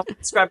still at home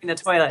scrubbing the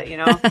toilet.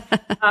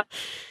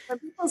 When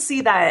people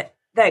see that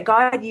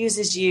God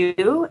uses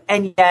you,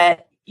 and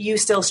yet you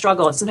still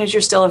struggle. Sometimes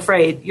you're still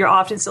afraid. You're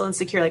often still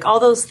insecure, like all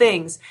those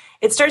things.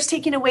 It starts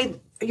taking away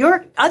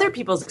your other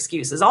people's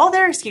excuses, all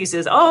their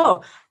excuses.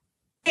 Oh,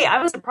 hey,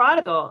 I was a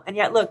prodigal, and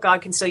yet look,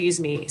 God can still use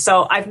me.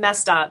 So I've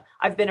messed up.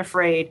 I've been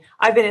afraid.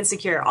 I've been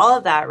insecure, all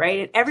of that, right?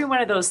 And every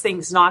one of those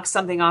things knocks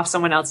something off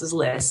someone else's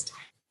list.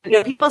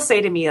 People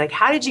say to me, like,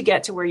 how did you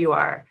get to where you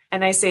are?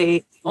 And I say,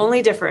 the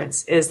only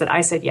difference is that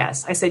I said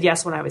yes. I said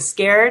yes when I was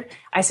scared.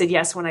 I said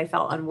yes when I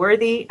felt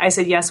unworthy. I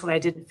said yes when I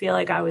didn't feel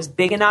like I was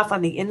big enough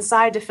on the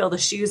inside to fill the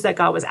shoes that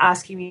God was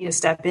asking me to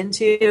step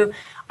into.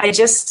 I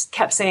just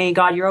kept saying,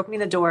 God, you're opening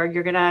the door.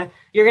 You're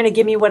gonna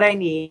give me what I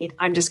need.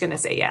 I'm just gonna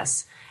say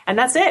yes. And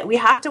that's it. We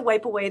have to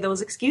wipe away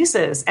those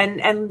excuses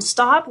and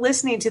stop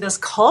listening to this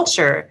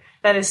culture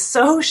that is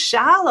so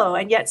shallow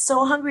and yet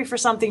so hungry for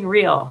something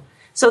real.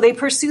 So they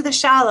pursue the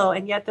shallow,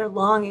 and yet they're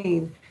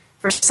longing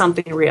for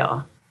something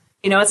real.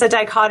 It's a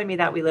dichotomy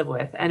that we live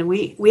with, and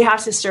we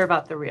have to serve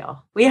out the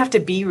real. We have to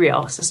be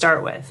real to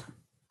start with.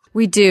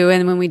 We do.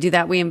 And when we do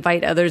that, we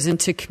invite others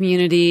into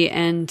community.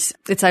 And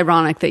it's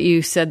ironic that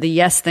you said the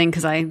yes thing,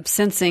 because I'm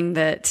sensing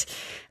that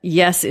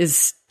yes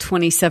is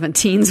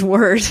 2017's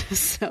word.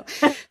 So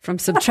from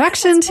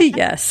subtraction to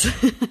yes.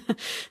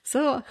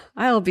 So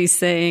I'll be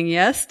saying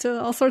yes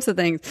to all sorts of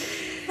things.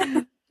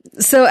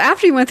 So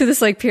after you went through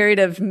this period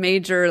of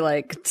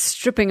major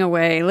stripping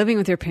away, living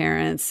with your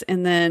parents,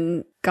 and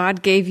then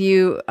God gave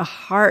you a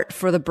heart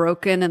for the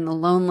broken and the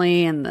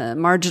lonely and the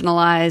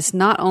marginalized,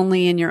 not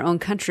only in your own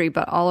country,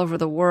 but all over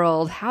the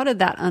world. How did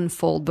that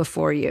unfold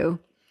before you?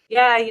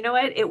 Yeah, you know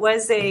what? It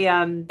was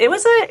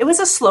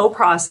a slow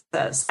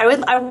process.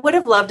 I would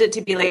have loved it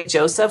to be like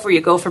Joseph, where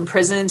you go from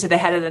prison to the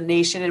head of the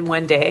nation in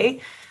one day.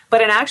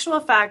 But in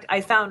actual fact,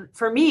 I found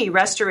for me,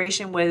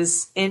 restoration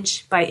was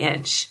inch by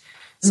inch.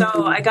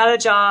 So I got a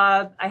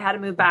job. I had to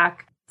move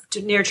back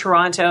near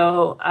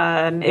Toronto.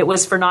 It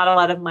was for not a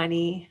lot of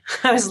money.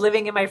 I was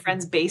living in my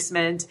friend's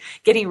basement,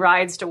 getting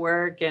rides to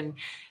work, and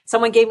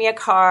someone gave me a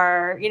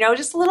car,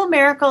 just little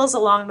miracles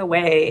along the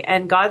way.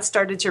 And God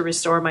started to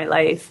restore my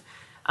life.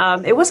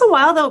 It was a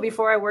while though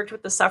before I worked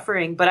with the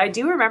suffering, but I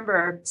do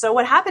remember. So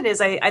what happened is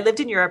I lived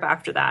in Europe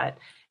after that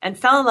and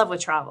fell in love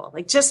with travel,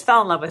 just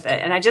fell in love with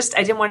it. And I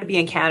didn't want to be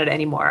in Canada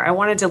anymore. I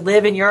wanted to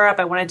live in Europe.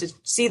 I wanted to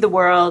see the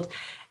world.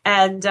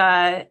 And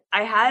I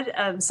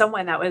had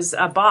someone that was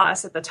a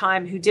boss at the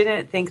time who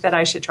didn't think that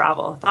I should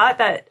travel, thought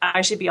that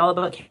I should be all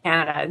about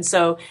Canada. And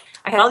so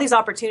I had all these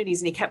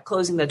opportunities and he kept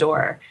closing the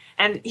door.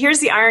 And here's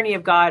the irony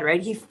of God,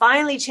 right? He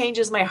finally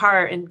changes my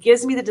heart and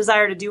gives me the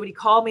desire to do what he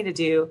called me to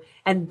do.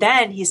 And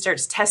then he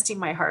starts testing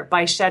my heart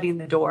by shutting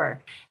the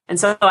door. And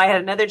so I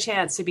had another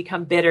chance to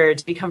become bitter,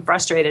 to become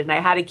frustrated. And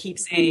I had to keep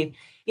saying,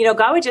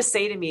 God would just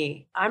say to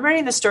me, I'm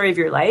writing the story of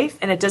your life,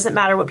 and it doesn't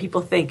matter what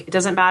people think. It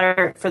doesn't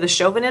matter for the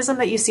chauvinism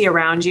that you see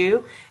around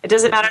you. It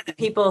doesn't matter that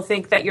people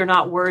think that you're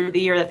not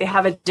worthy or that they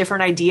have a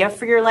different idea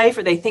for your life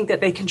or they think that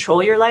they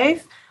control your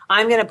life.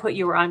 I'm going to put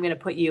you where I'm going to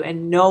put you,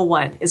 and no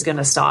one is going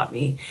to stop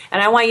me.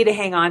 And I want you to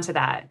hang on to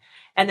that.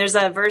 And there's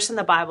a verse in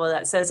the Bible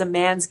that says a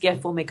man's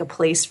gift will make a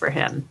place for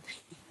him.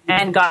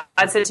 And God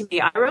said to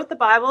me, I wrote the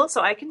Bible,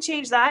 so I can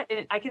change that.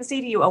 And I can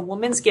say to you, a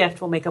woman's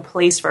gift will make a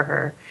place for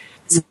her.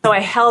 So I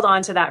held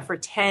on to that for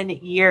 10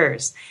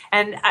 years.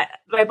 And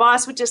my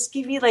boss would just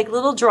give me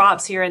little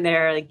drops here and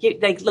there,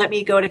 let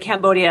me go to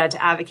Cambodia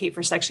to advocate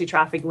for sexually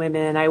trafficked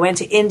women. I went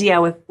to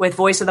India with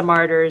Voice of the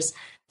Martyrs,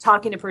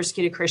 talking to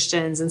persecuted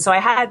Christians. And so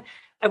I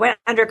went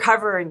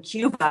undercover in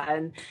Cuba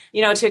and,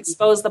 to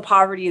expose the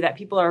poverty that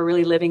people are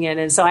really living in.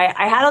 And so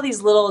I had all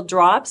these little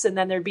drops, and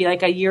then there'd be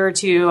a year or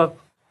two of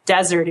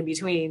desert in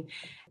between.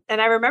 And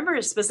I remember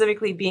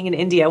specifically being in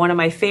India, one of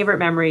my favorite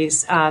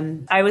memories.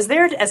 I was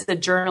there as a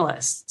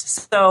journalist.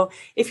 So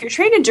if you're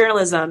trained in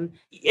journalism,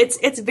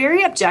 it's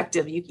very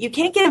objective. You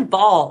can't get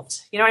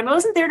involved. I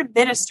wasn't there to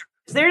minister.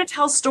 I was there to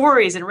tell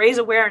stories and raise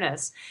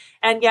awareness.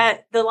 And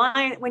yet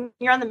when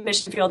you're on the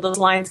mission field, those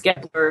lines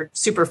get blurred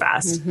super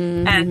fast.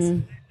 Mm-hmm.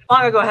 And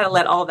long ago, I had to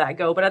let all that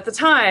go. But at the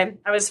time,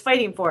 I was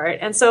fighting for it.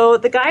 And so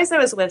the guys I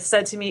was with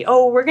said to me,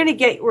 we're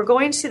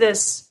going to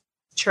this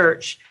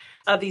church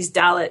of these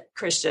Dalit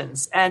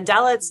Christians. And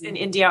Dalits in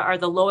India are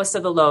the lowest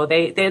of the low.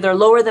 They're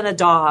lower than a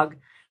dog.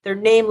 Their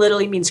name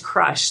literally means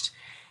crushed.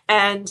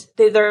 And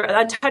they're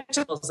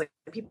untouchables.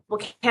 People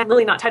can't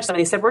really not touch them.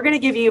 They said, we're going to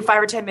give you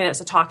 5 or 10 minutes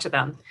to talk to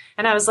them.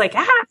 And I was like,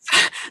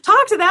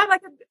 talk to them?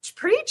 Like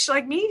preach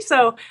like me?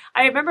 So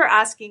I remember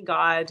asking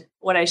God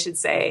what I should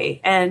say.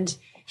 And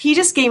he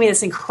just gave me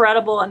this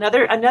incredible,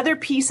 another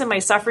piece in my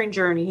suffering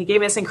journey. He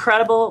gave me this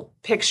incredible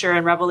picture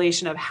and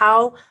revelation of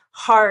how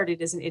hard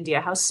it is in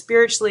India, how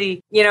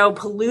spiritually,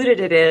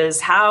 polluted it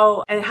is,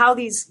 how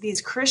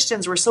these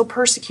Christians were so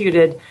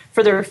persecuted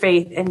for their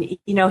faith. And,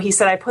 he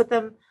said,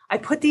 I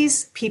put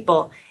these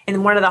people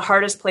in one of the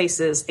hardest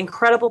places,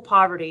 incredible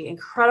poverty,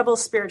 incredible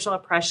spiritual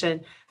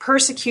oppression,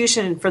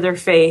 persecution for their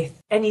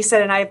faith. And he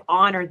said, and I've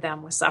honored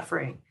them with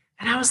suffering.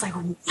 And I was like,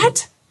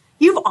 what?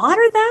 You've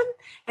honored them?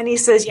 And he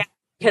says, yeah,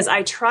 because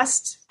I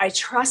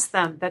trust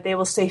them that they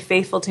will stay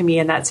faithful to me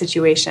in that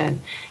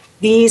situation.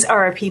 These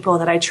are people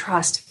that I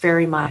trust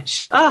very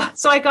much.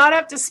 So I got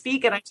up to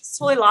speak and I just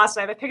totally lost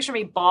it. I have a picture of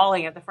me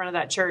bawling at the front of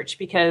that church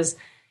because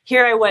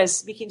here I was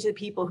speaking to the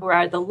people who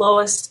are the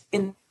lowest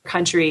in the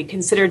country,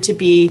 considered to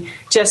be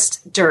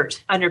just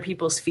dirt under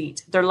people's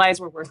feet. Their lives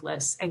were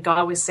worthless. And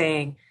God was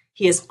saying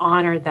he has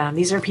honored them.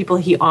 These are people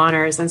he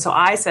honors. And so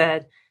I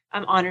said,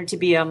 I'm honored to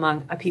be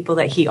among a people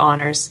that he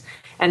honors.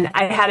 And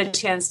I had a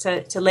chance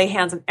to lay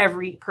hands on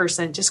every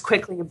person just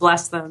quickly and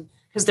bless them,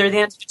 because they're the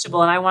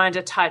untouchable. And I wanted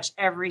to touch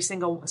every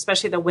single,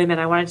 especially the women,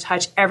 I wanted to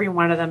touch every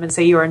one of them and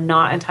say, you are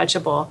not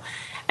untouchable.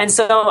 And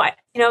so,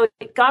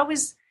 God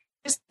was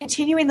just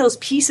continuing those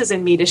pieces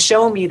in me to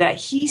show me that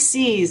he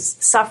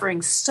sees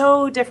suffering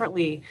so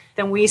differently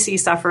than we see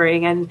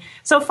suffering. And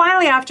so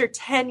finally, after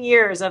 10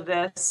 years of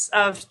this,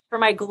 for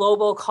my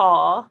global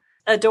call,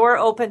 a door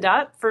opened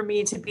up for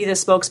me to be the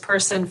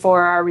spokesperson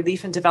for our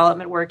relief and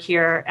development work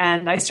here.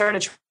 And I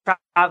started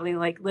traveling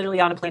literally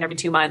on a plane every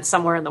 2 months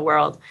somewhere in the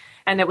world.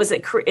 And it was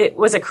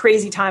a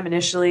crazy time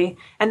initially.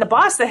 And the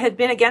boss that had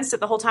been against it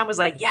the whole time was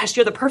like, yes,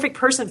 you're the perfect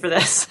person for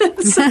this.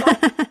 So,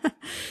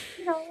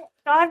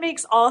 God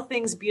makes all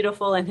things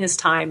beautiful in his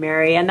time,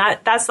 Mary. And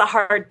that's the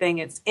hard thing.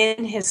 It's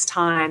in his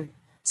time.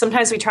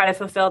 Sometimes we try to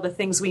fulfill the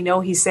things we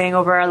know he's saying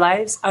over our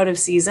lives out of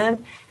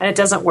season, and it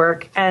doesn't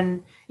work.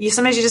 And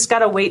sometimes you just got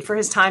to wait for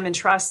his time and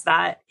trust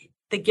that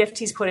the gift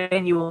he's put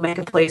in you will make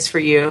a place for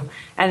you.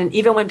 And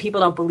even when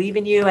people don't believe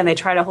in you and they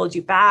try to hold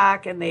you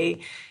back and they,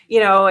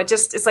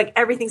 it's like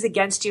everything's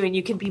against you and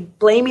you can be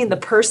blaming the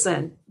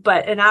person.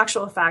 But in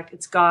actual fact,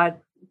 it's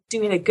God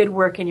doing a good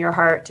work in your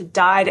heart to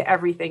die to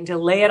everything, to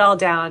lay it all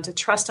down, to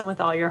trust him with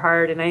all your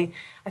heart. And I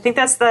think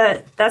that's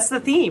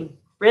the theme,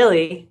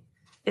 really,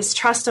 is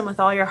trust him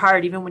with all your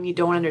heart, even when you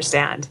don't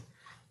understand.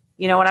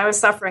 When I was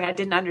suffering, I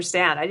didn't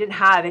understand. I didn't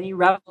have any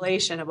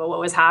revelation about what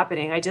was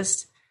happening. I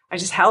just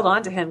held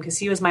on to him because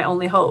he was my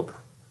only hope.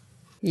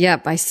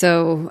 Yep. I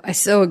so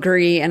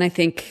agree. And I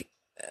think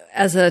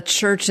as a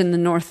church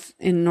in North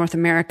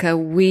America,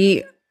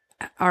 we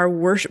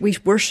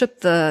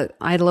worship the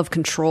idol of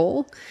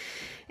control.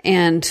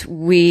 And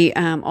we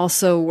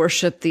also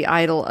worship the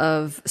idol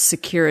of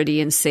security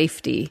and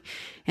safety.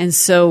 And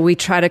so we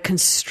try to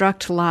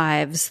construct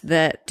lives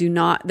that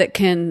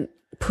can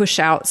push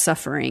out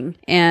suffering.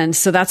 And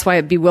so that's why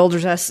it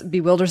bewilders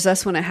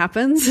us when it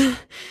happens.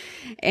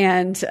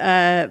 And,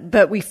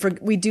 but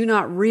we do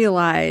not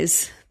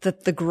realize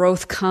that the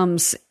growth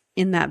comes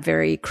in that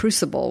very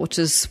crucible, which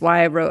is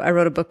why I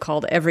wrote a book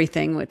called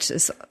Everything, which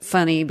is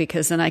funny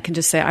because then I can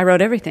just say, I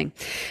wrote everything.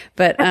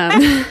 But,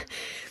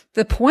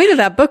 the point of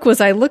that book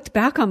was I looked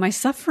back on my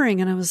suffering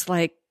and I was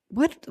like,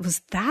 what was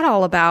that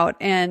all about?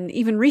 And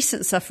even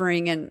recent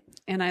suffering. And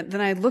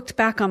then I looked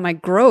back on my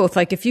growth.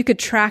 Like if you could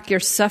track your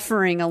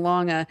suffering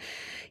along a,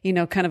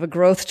 kind of a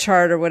growth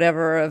chart or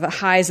whatever of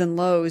highs and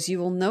lows, you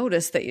will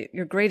notice that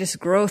your greatest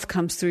growth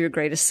comes through your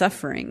greatest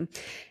suffering.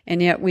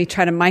 And yet we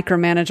try to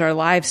micromanage our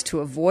lives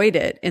to avoid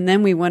it. And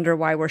then we wonder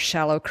why we're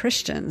shallow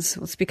Christians.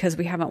 Well, it's because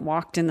we haven't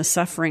walked in the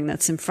suffering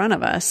that's in front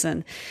of us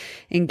and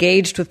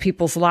engaged with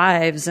people's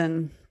lives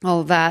and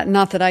all of that.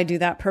 Not that I do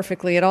that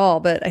perfectly at all,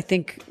 but I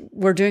think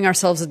we're doing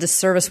ourselves a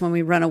disservice when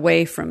we run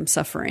away from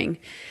suffering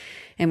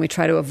and we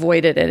try to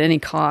avoid it at any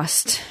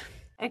cost.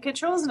 And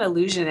control is an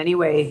illusion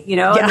anyway,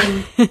 Yeah, I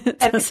mean, it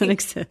doesn't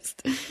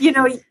exist.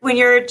 When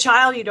you're a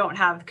child, you don't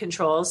have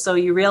control, so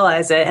you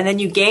realize it, and then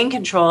you gain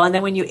control, and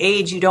then when you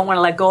age, you don't want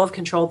to let go of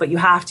control, but you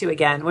have to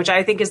again, which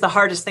I think is the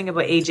hardest thing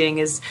about aging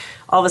is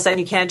all of a sudden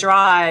you can't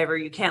drive or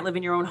you can't live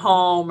in your own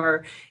home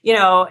or,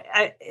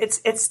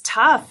 it's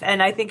tough.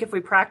 And I think if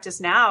we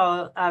practice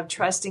now of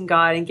trusting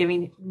God and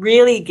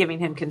giving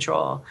him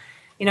control,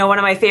 one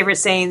of my favorite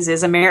sayings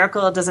is a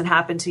miracle doesn't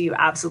happen till you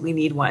absolutely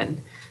need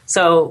one.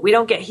 So we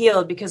don't get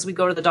healed because we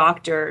go to the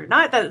doctor.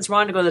 Not that it's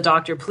wrong to go to the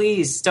doctor.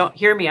 Please don't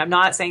hear me. I'm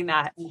not saying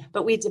that.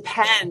 But we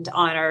depend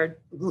on our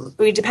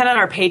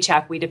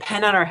paycheck. We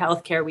depend on our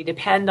health care. We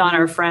depend on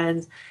our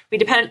friends. We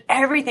depend on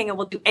everything, and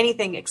we'll do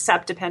anything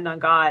except depend on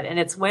God. And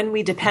it's when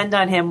we depend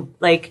on him,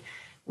 like,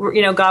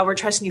 God, we're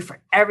trusting you for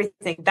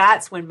everything.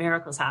 That's when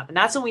miracles happen.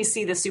 That's when we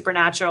see the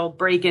supernatural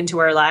break into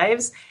our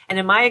lives. And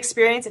in my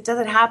experience, it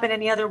doesn't happen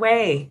any other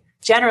way.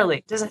 Generally,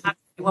 it doesn't happen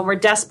when we're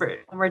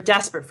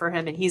desperate for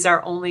him and he's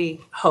our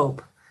only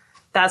hope.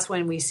 That's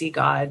when we see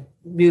God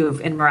move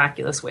in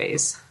miraculous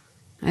ways.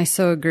 I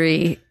so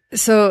agree.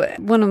 So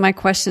one of my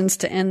questions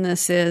to end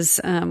this is,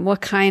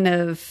 what kind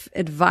of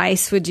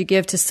advice would you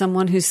give to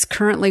someone who's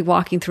currently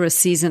walking through a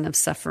season of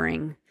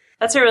suffering?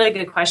 That's a really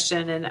good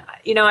question. And,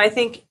 I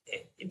think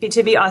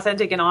to be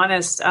authentic and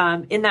honest,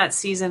 in that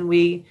season,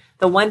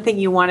 the one thing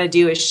you want to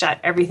do is shut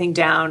everything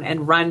down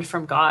and run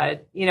from God,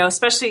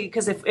 especially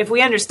because if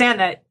we understand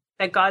that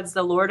God's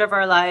the Lord of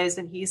our lives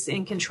and he's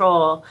in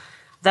control,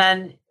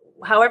 then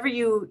however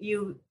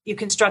you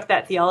construct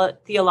that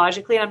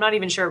theologically, and I'm not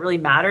even sure it really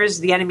matters.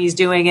 The enemy's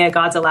doing it.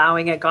 God's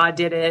allowing it. God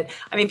did it.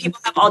 I mean,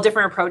 people have all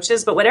different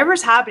approaches, but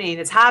whatever's happening,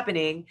 it's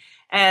happening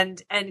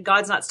and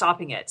God's not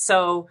stopping it.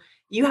 So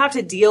you have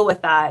to deal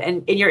with that.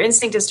 And your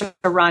instinct is to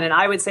run. And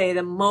I would say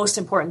the most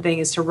important thing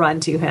is to run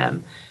to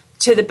him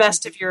to the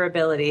best of your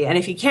ability. And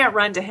if you can't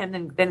run to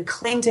him, then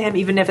cling to him,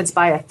 even if it's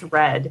by a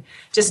thread.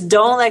 Just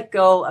don't let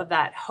go of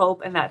that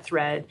hope and that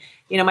thread.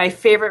 My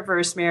favorite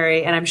verse,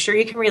 Mary, and I'm sure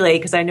you can relate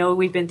because I know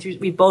we've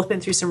both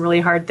been through some really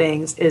hard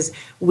things, is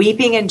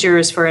weeping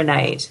endures for a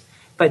night,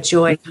 but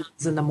joy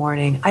comes in the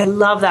morning. I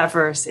love that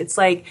verse. It's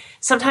like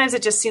sometimes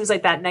it just seems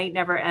like that night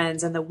never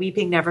ends and the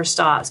weeping never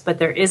stops, but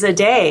there is a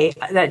day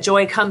that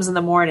joy comes in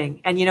the morning.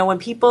 And when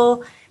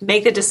people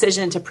make the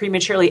decision to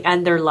prematurely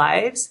end their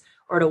lives,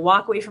 or to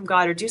walk away from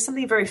God or do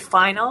something very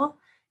final,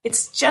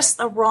 it's just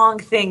the wrong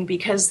thing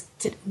because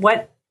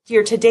what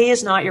your today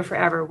is not your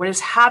forever. What is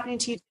happening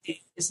to you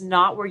today is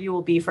not where you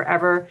will be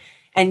forever.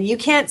 And you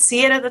can't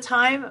see it at the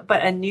time,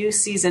 but a new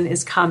season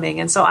is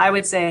coming. And so I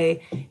would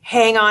say,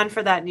 hang on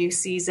for that new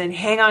season.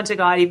 Hang on to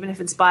God, even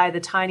if it's by the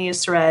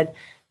tiniest thread.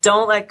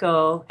 Don't let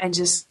go and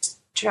just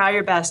try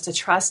your best to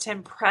trust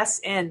him. Press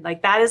in.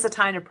 Like that is the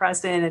time to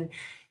press in. And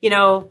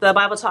the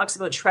Bible talks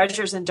about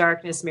treasures in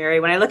darkness,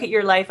 Mary. When I look at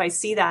your life, I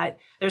see that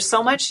there's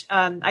so much.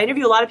 I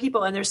interview a lot of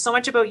people, and there's so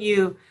much about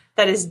you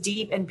that is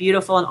deep and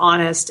beautiful and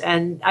honest.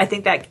 And I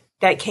think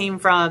that came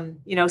from,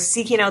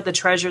 seeking out the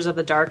treasures of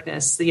the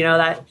darkness.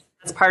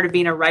 That's part of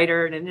being a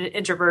writer and an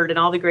introvert and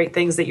all the great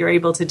things that you're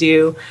able to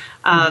do.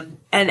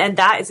 And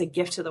that is a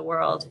gift to the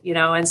world,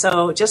 And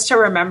so just to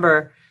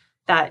remember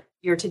that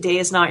your today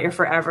is not your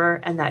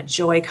forever, and that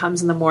joy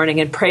comes in the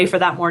morning, and pray for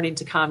that morning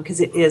to come because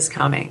it is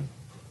coming.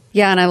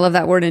 Yeah. And I love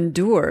that word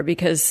endure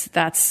because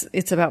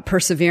it's about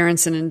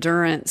perseverance and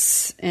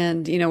endurance.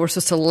 And, we're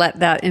supposed to let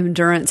that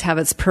endurance have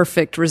its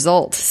perfect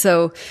result.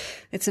 So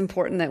it's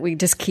important that we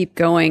just keep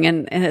going.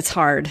 And it's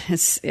hard.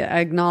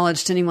 I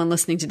acknowledge to anyone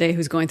listening today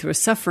who's going through a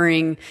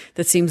suffering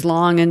that seems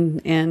long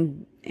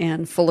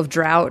and full of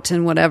drought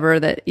and whatever,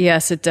 that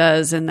yes, it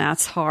does. And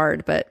that's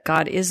hard, but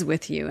God is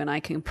with you. And I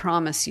can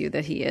promise you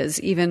that he is,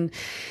 even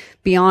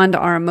beyond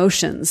our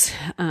emotions.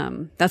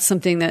 That's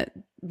something that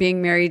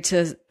being married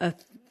to a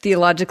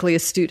theologically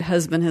astute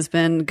husband has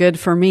been good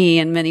for me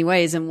in many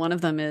ways. And one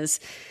of them is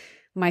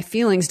my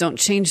feelings don't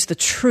change the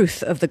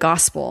truth of the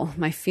gospel.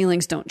 My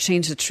feelings don't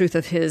change the truth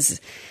of his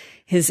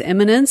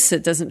imminence.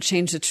 It doesn't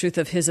change the truth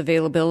of his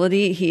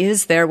availability. He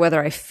is there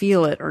whether I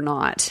feel it or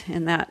not.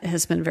 And that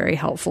has been very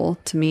helpful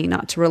to me,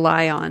 not to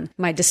rely on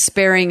my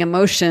despairing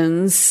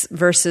emotions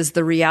versus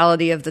the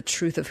reality of the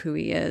truth of who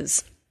he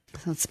is.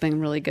 So it's been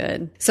really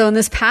good. So in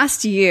this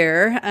past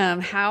year,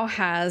 how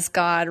has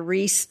God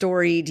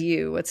restoried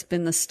you? What's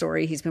been the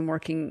story he's been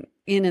working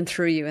in and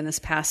through you in this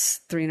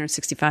past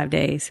 365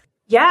 days?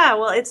 Yeah,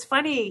 well, it's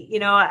funny.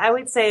 I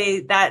would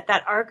say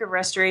that arc of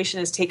restoration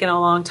has taken a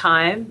long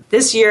time.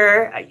 This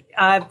year,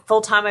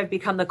 full time, I've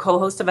become the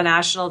co-host of a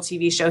national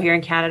TV show here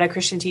in Canada,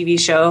 Christian TV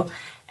show.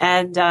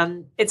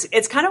 And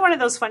it's kind of one of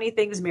those funny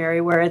things,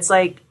 Mary, where it's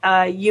like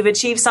you've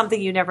achieved something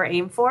you never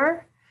aimed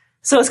for.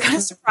 So it's kind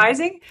of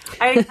surprising.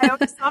 I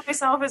always saw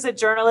myself as a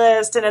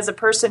journalist and as a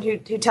person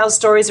who tells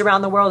stories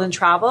around the world and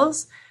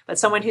travels, but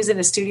someone who's in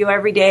a studio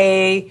every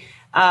day,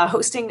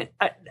 hosting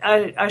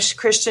a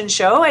Christian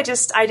show. I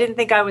didn't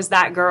think I was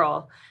that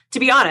girl, to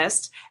be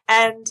honest.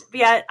 And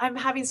yet I'm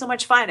having so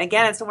much fun.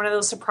 Again, it's one of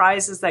those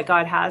surprises that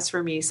God has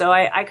for me. So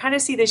I kind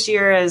of see this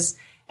year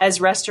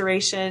as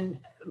restoration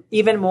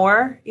even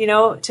more,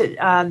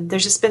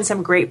 there's just been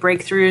some great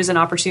breakthroughs and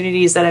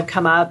opportunities that have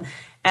come up,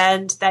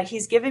 and that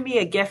he's given me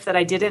a gift that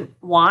I didn't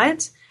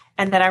want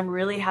and that I'm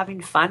really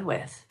having fun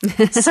with.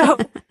 So,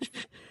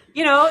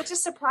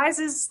 just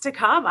surprises to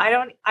come. I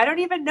don't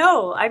even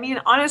know. I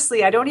mean,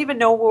 honestly, I don't even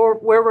know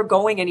where we're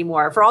going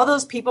anymore. For all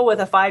those people with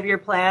a 5-year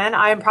plan,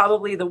 I am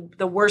probably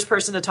the worst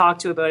person to talk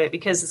to about it,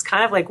 because it's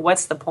kind of like,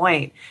 what's the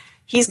point?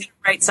 He's going to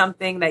write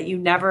something that you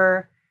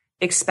never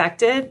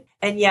expected.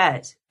 And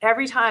yet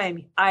every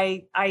time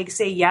I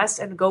say yes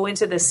and go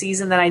into the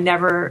season that I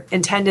never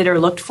intended or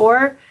looked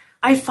for,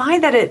 I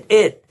find that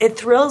it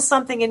thrills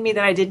something in me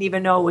that I didn't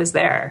even know was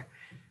there.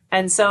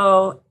 And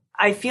so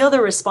I feel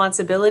the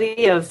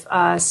responsibility of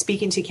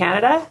speaking to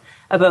Canada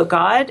about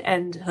God,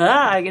 and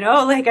I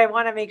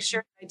want to make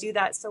sure I do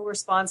that so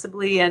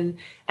responsibly and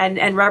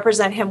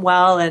represent him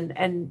well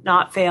and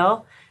not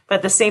fail. But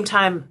at the same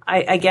time,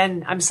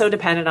 I'm so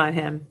dependent on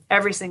him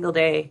every single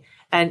day.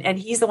 And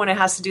he's the one who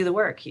has to do the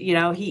work.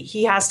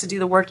 He has to do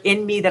the work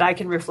in me that I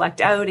can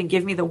reflect out and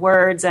give me the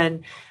words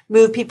and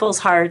move people's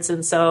hearts.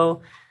 And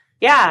so,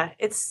 yeah,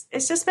 it's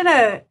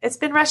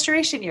been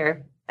restoration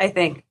year, I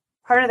think.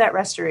 Part of that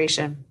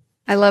restoration.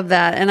 I love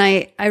that. And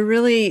I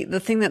really,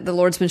 the thing that the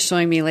Lord's been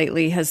showing me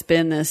lately has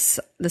been this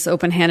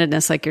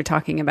open-handedness, like you're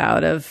talking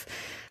about, of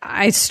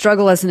I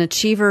struggle as an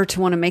achiever to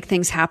want to make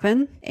things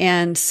happen.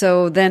 And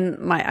so then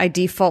I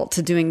default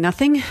to doing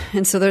nothing.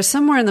 And so there's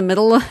somewhere in the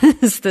middle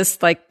is this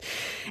like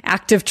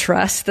active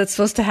trust that's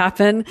supposed to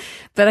happen.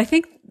 But I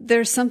think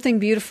there's something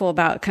beautiful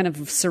about kind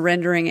of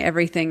surrendering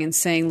everything and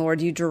saying, Lord,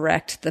 you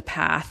direct the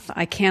path.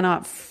 I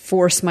cannot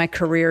force my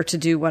career to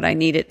do what I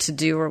need it to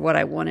do or what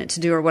I want it to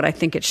do or what I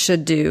think it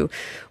should do.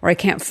 Or I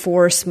can't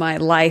force my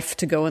life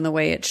to go in the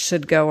way it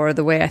should go or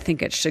the way I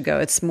think it should go.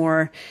 It's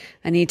more,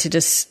 I need to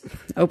just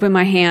open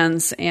my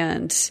hands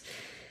and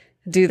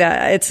do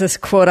that. It's this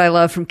quote I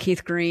love from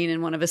Keith Green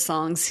in one of his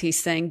songs. He's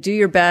saying, do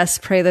your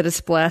best, pray that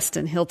it's blessed,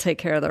 and he'll take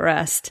care of the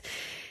rest.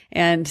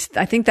 And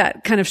I think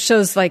that kind of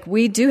shows like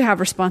we do have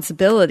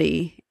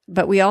responsibility,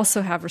 but we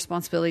also have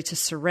responsibility to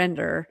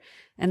surrender.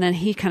 And then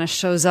he kind of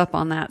shows up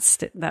on that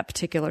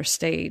particular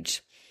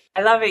stage.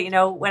 I love it.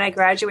 When I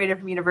graduated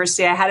from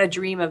university, I had a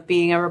dream of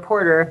being a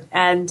reporter,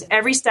 and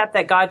every step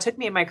that God took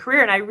me in my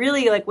career, and I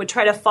really would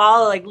try to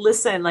follow,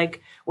 listen,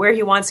 where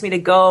he wants me to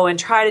go and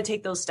try to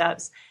take those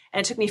steps.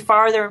 And it took me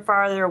farther and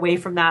farther away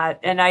from that.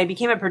 And I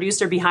became a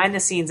producer behind the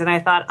scenes. And I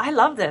thought, I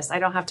love this. I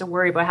don't have to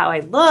worry about how I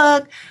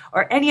look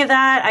or any of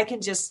that. I can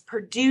just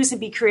produce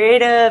and be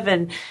creative.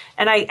 And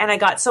I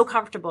got so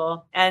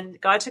comfortable. And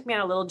God took me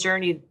on a little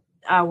journey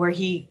where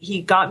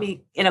he got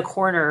me in a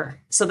corner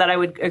so that I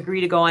would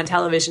agree to go on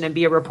television and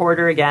be a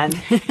reporter again.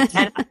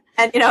 and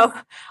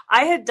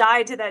I had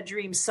died to that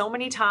dream so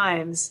many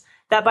times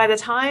that by the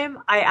time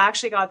I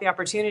actually got the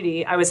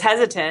opportunity, I was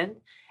hesitant.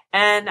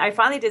 And I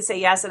finally did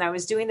say yes. And I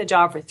was doing the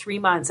job for 3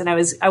 months. And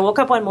I woke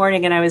up one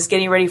morning and I was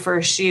getting ready for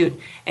a shoot.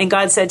 And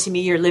God said to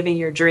me, you're living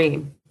your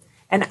dream.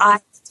 And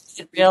I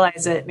didn't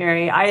realize it,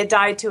 Mary. I had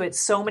died to it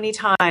so many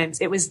times.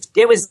 It was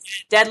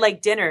dead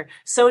like dinner.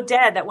 So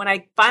dead that when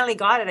I finally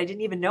got it, I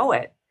didn't even know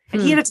it.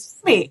 And he had to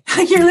tell me,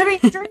 you're living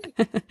your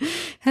dream.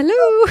 Hello.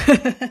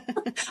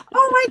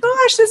 Oh my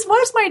gosh, this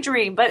was my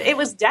dream. But it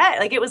was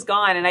dead. It was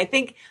gone. And I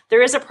think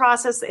there is a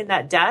process in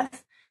that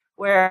death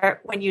where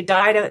when you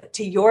die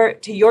to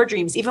your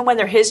dreams, even when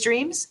they're his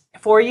dreams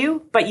for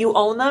you, but you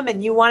own them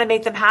and you want to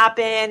make them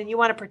happen and you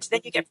want to,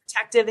 then you get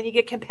protective, then you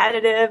get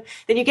competitive,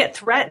 then you get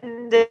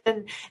threatened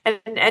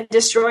and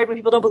destroyed when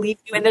people don't believe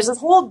you. And there's this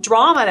whole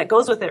drama that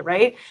goes with it,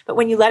 right? But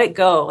when you let it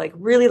go,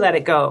 really let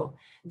it go,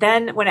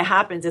 then when it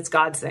happens, it's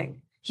God's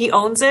thing. He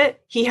owns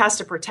it. He has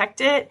to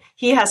protect it.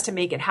 He has to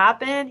make it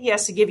happen. He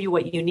has to give you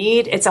what you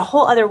need. It's a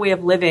whole other way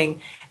of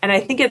living. And I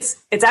think it's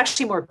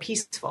actually more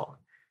peaceful.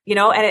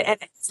 and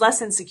it's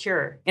less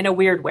insecure in a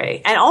weird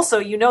way. And also,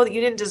 you know that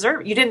you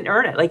didn't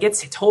earn it. Like,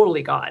 it's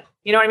totally God.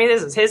 You know what I mean?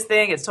 This is his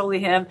thing. It's totally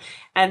him.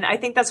 And I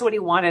think that's what he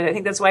wanted. I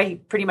think that's why he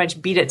pretty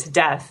much beat it to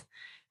death.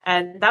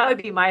 And that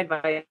would be my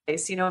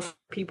advice, for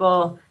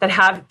people that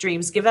have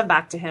dreams, give them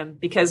back to him,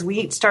 because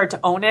we start to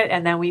own it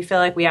and then we feel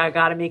like we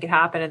got to make it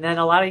happen. And then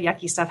a lot of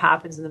yucky stuff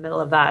happens in the middle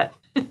of that.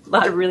 A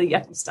lot of really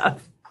yucky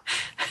stuff.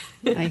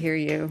 I hear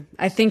you.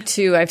 I think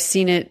too, I've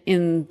seen it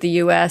in the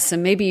US,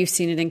 and maybe you've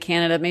seen it in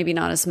Canada, maybe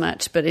not as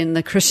much, but in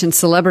the Christian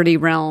celebrity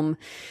realm,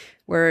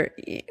 where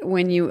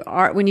when you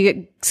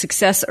get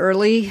success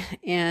early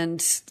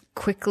and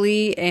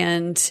quickly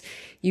and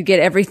you get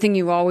everything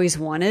you always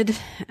wanted,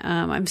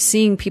 I'm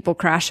seeing people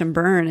crash and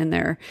burn in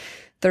their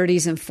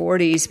 30s and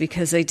 40s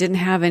because they didn't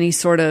have any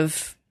sort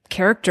of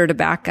character to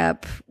back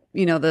up,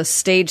 the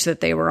stage that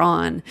they were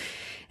on.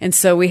 And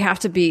so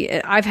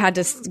I've had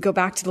to go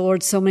back to the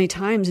Lord so many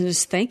times and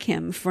just thank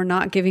him for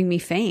not giving me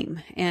fame,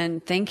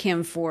 and thank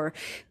him for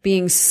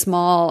being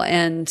small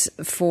and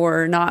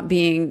for not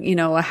being,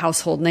 a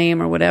household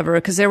name or whatever.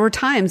 Because there were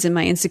times in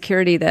my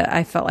insecurity that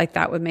I felt like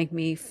that would make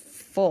me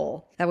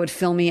full, that would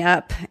fill me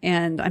up.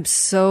 And I'm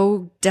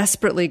so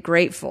desperately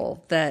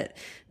grateful that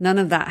none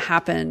of that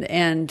happened,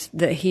 and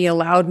that he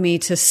allowed me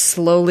to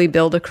slowly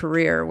build a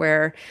career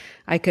where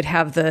I could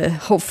have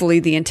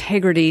hopefully the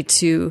integrity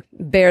to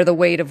bear the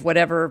weight of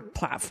whatever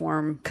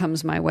platform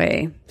comes my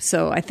way.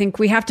 So I think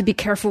we have to be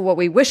careful what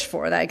we wish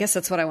for. I guess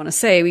that's what I want to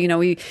say.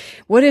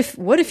 What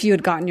if you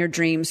had gotten your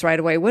dreams right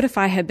away? What if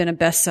I had been a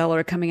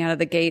bestseller coming out of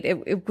the gate?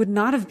 It would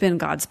not have been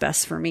God's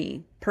best for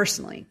me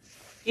personally.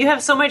 You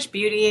have so much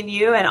beauty in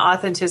you and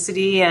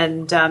authenticity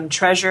and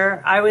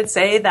treasure. I would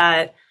say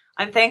that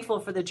I'm thankful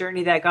for the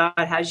journey that God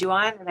has you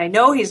on, and I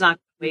know he's not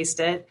going to waste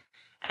it.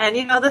 And,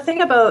 the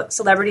thing about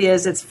celebrity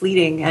is it's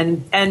fleeting.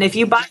 And if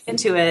you buy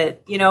into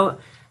it,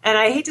 and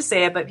I hate to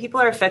say it, but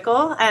people are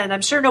fickle, and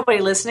I'm sure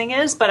nobody listening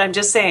is, but I'm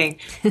just saying,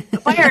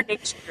 by our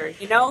nature,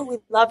 we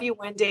love you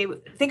one day.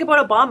 Think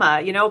about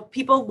Obama,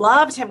 people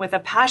loved him with a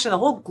passion. The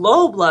whole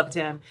globe loved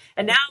him.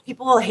 And now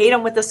people will hate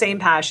him with the same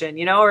passion,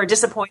 or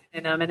disappointed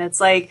in him. And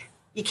it's like,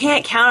 you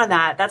can't count on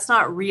that. That's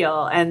not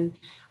real. And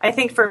I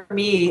think for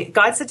me,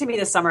 God said to me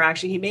this summer,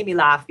 actually, he made me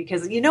laugh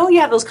because, you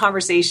have those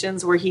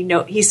conversations where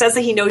he says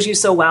that he knows you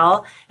so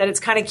well that it's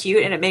kind of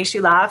cute and it makes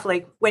you laugh.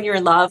 Like when you're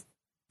in love,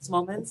 those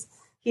moments.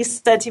 He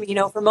said to me,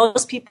 for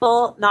most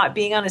people, not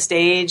being on a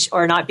stage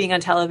or not being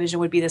on television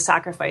would be the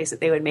sacrifice that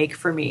they would make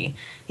for me.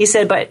 He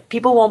said, but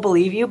people won't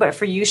believe you. But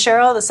for you,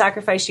 Cheryl, the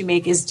sacrifice you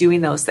make is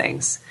doing those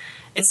things.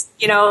 It's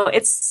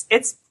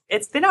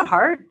been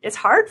it's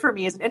hard for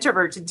me as an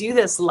introvert to do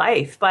this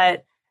life,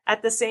 but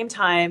at the same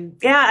time,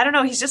 I don't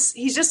know. He's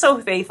just so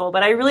faithful,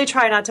 but I really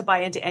try not to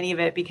buy into any of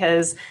it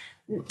because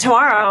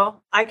tomorrow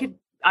I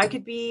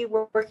could be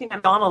working at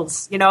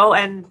McDonald's,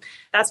 and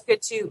that's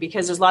good too,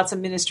 because there's lots of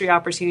ministry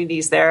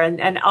opportunities there,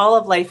 and all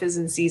of life is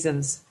in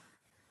seasons,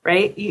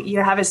 right? You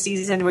have a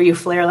season where you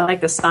flare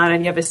like the sun,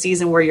 and you have a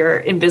season where you're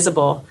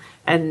invisible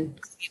and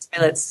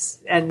toilets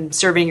and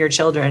serving your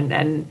children,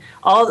 and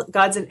all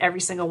God's in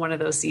every single one of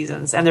those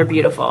seasons, and they're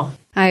beautiful.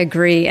 I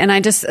agree. And I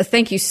just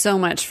thank you so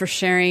much for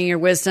sharing your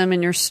wisdom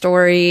and your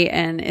story.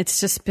 And it's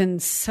just been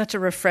such a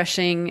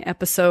refreshing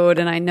episode.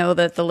 And I know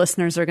that the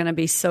listeners are going to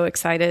be so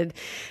excited.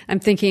 I'm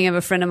thinking of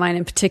a friend of mine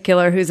in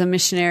particular who's a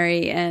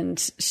missionary, and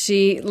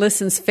she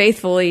listens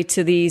faithfully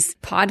to these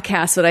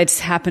podcasts, but I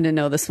just happen to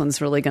know this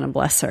one's really going to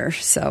bless her.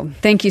 So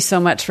thank you so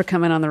much for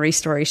coming on the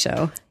Restory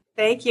Show.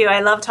 Thank you.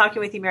 I love talking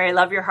with you, Mary. I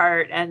love your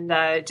heart, and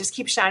just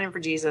keep shining for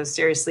Jesus.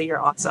 Seriously,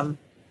 you're awesome.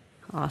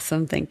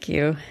 Awesome. Thank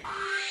you.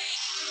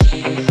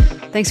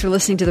 Thanks for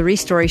listening to the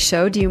Restory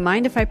Show. Do you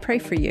mind if I pray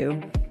for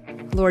you?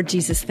 Lord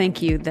Jesus,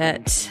 thank you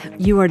that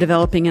you are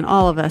developing in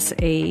all of us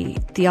a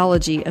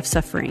theology of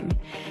suffering,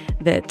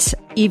 that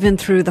even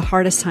through the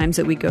hardest times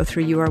that we go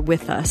through, you are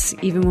with us,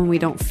 even when we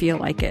don't feel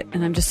like it.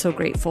 And I'm just so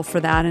grateful for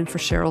that, and for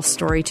Cheryl's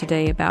story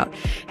today about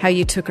how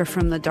you took her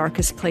from the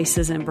darkest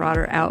places and brought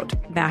her out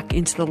back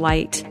into the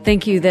light.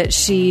 Thank you that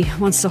she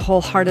wants to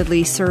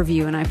wholeheartedly serve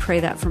you, and I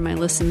pray that for my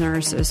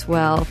listeners as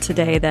well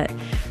today, that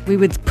we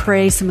would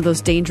pray some of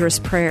those dangerous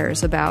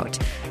prayers about,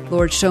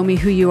 Lord, show me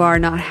who you are,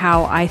 not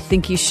how I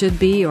think you should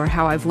be or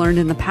how I've learned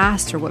in the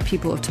past or what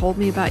people have told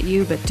me about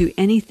you, but do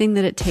anything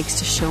that it takes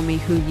to show me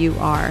who you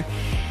are.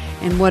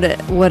 And what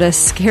a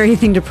scary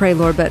thing to pray,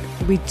 Lord, but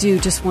we do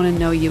just want to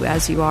know you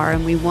as you are,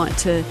 and we want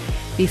to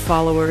be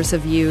followers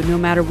of you, no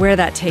matter where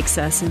that takes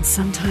us. And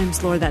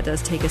sometimes, Lord, that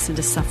does take us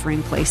into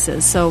suffering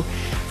places. So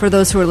for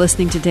those who are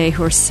listening today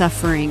who are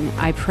suffering,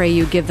 I pray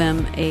you give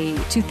them a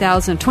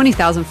 20,000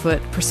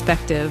 foot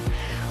perspective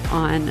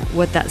on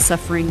what that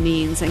suffering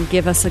means, and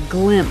give us a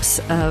glimpse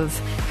of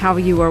how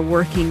you are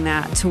working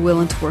that to will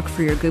and to work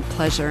for your good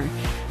pleasure.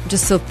 I'm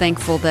just so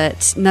thankful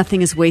that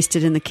nothing is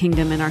wasted in the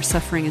kingdom, and our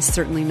suffering is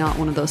certainly not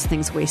one of those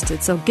things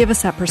wasted. So give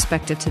us that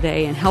perspective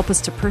today and help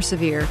us to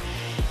persevere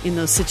in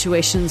those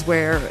situations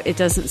where it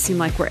doesn't seem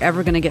like we're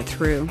ever going to get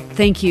through.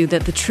 Thank you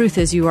that the truth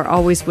is you are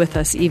always with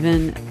us,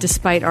 even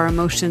despite our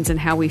emotions and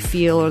how we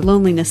feel or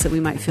loneliness that we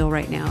might feel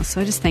right now. So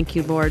I just thank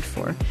you, Lord,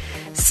 for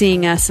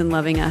seeing us and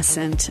loving us,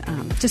 and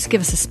just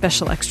give us a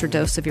special extra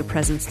dose of your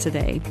presence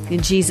today.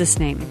 In Jesus'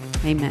 name,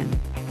 amen.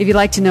 If you'd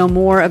like to know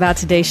more about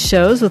today's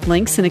shows with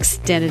links and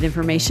extended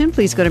information,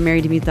 please go to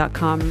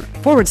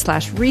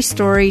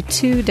marydemuth.com/restory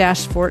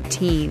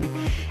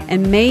 2-14.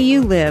 And may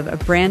you live a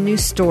brand new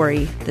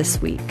story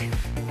this week.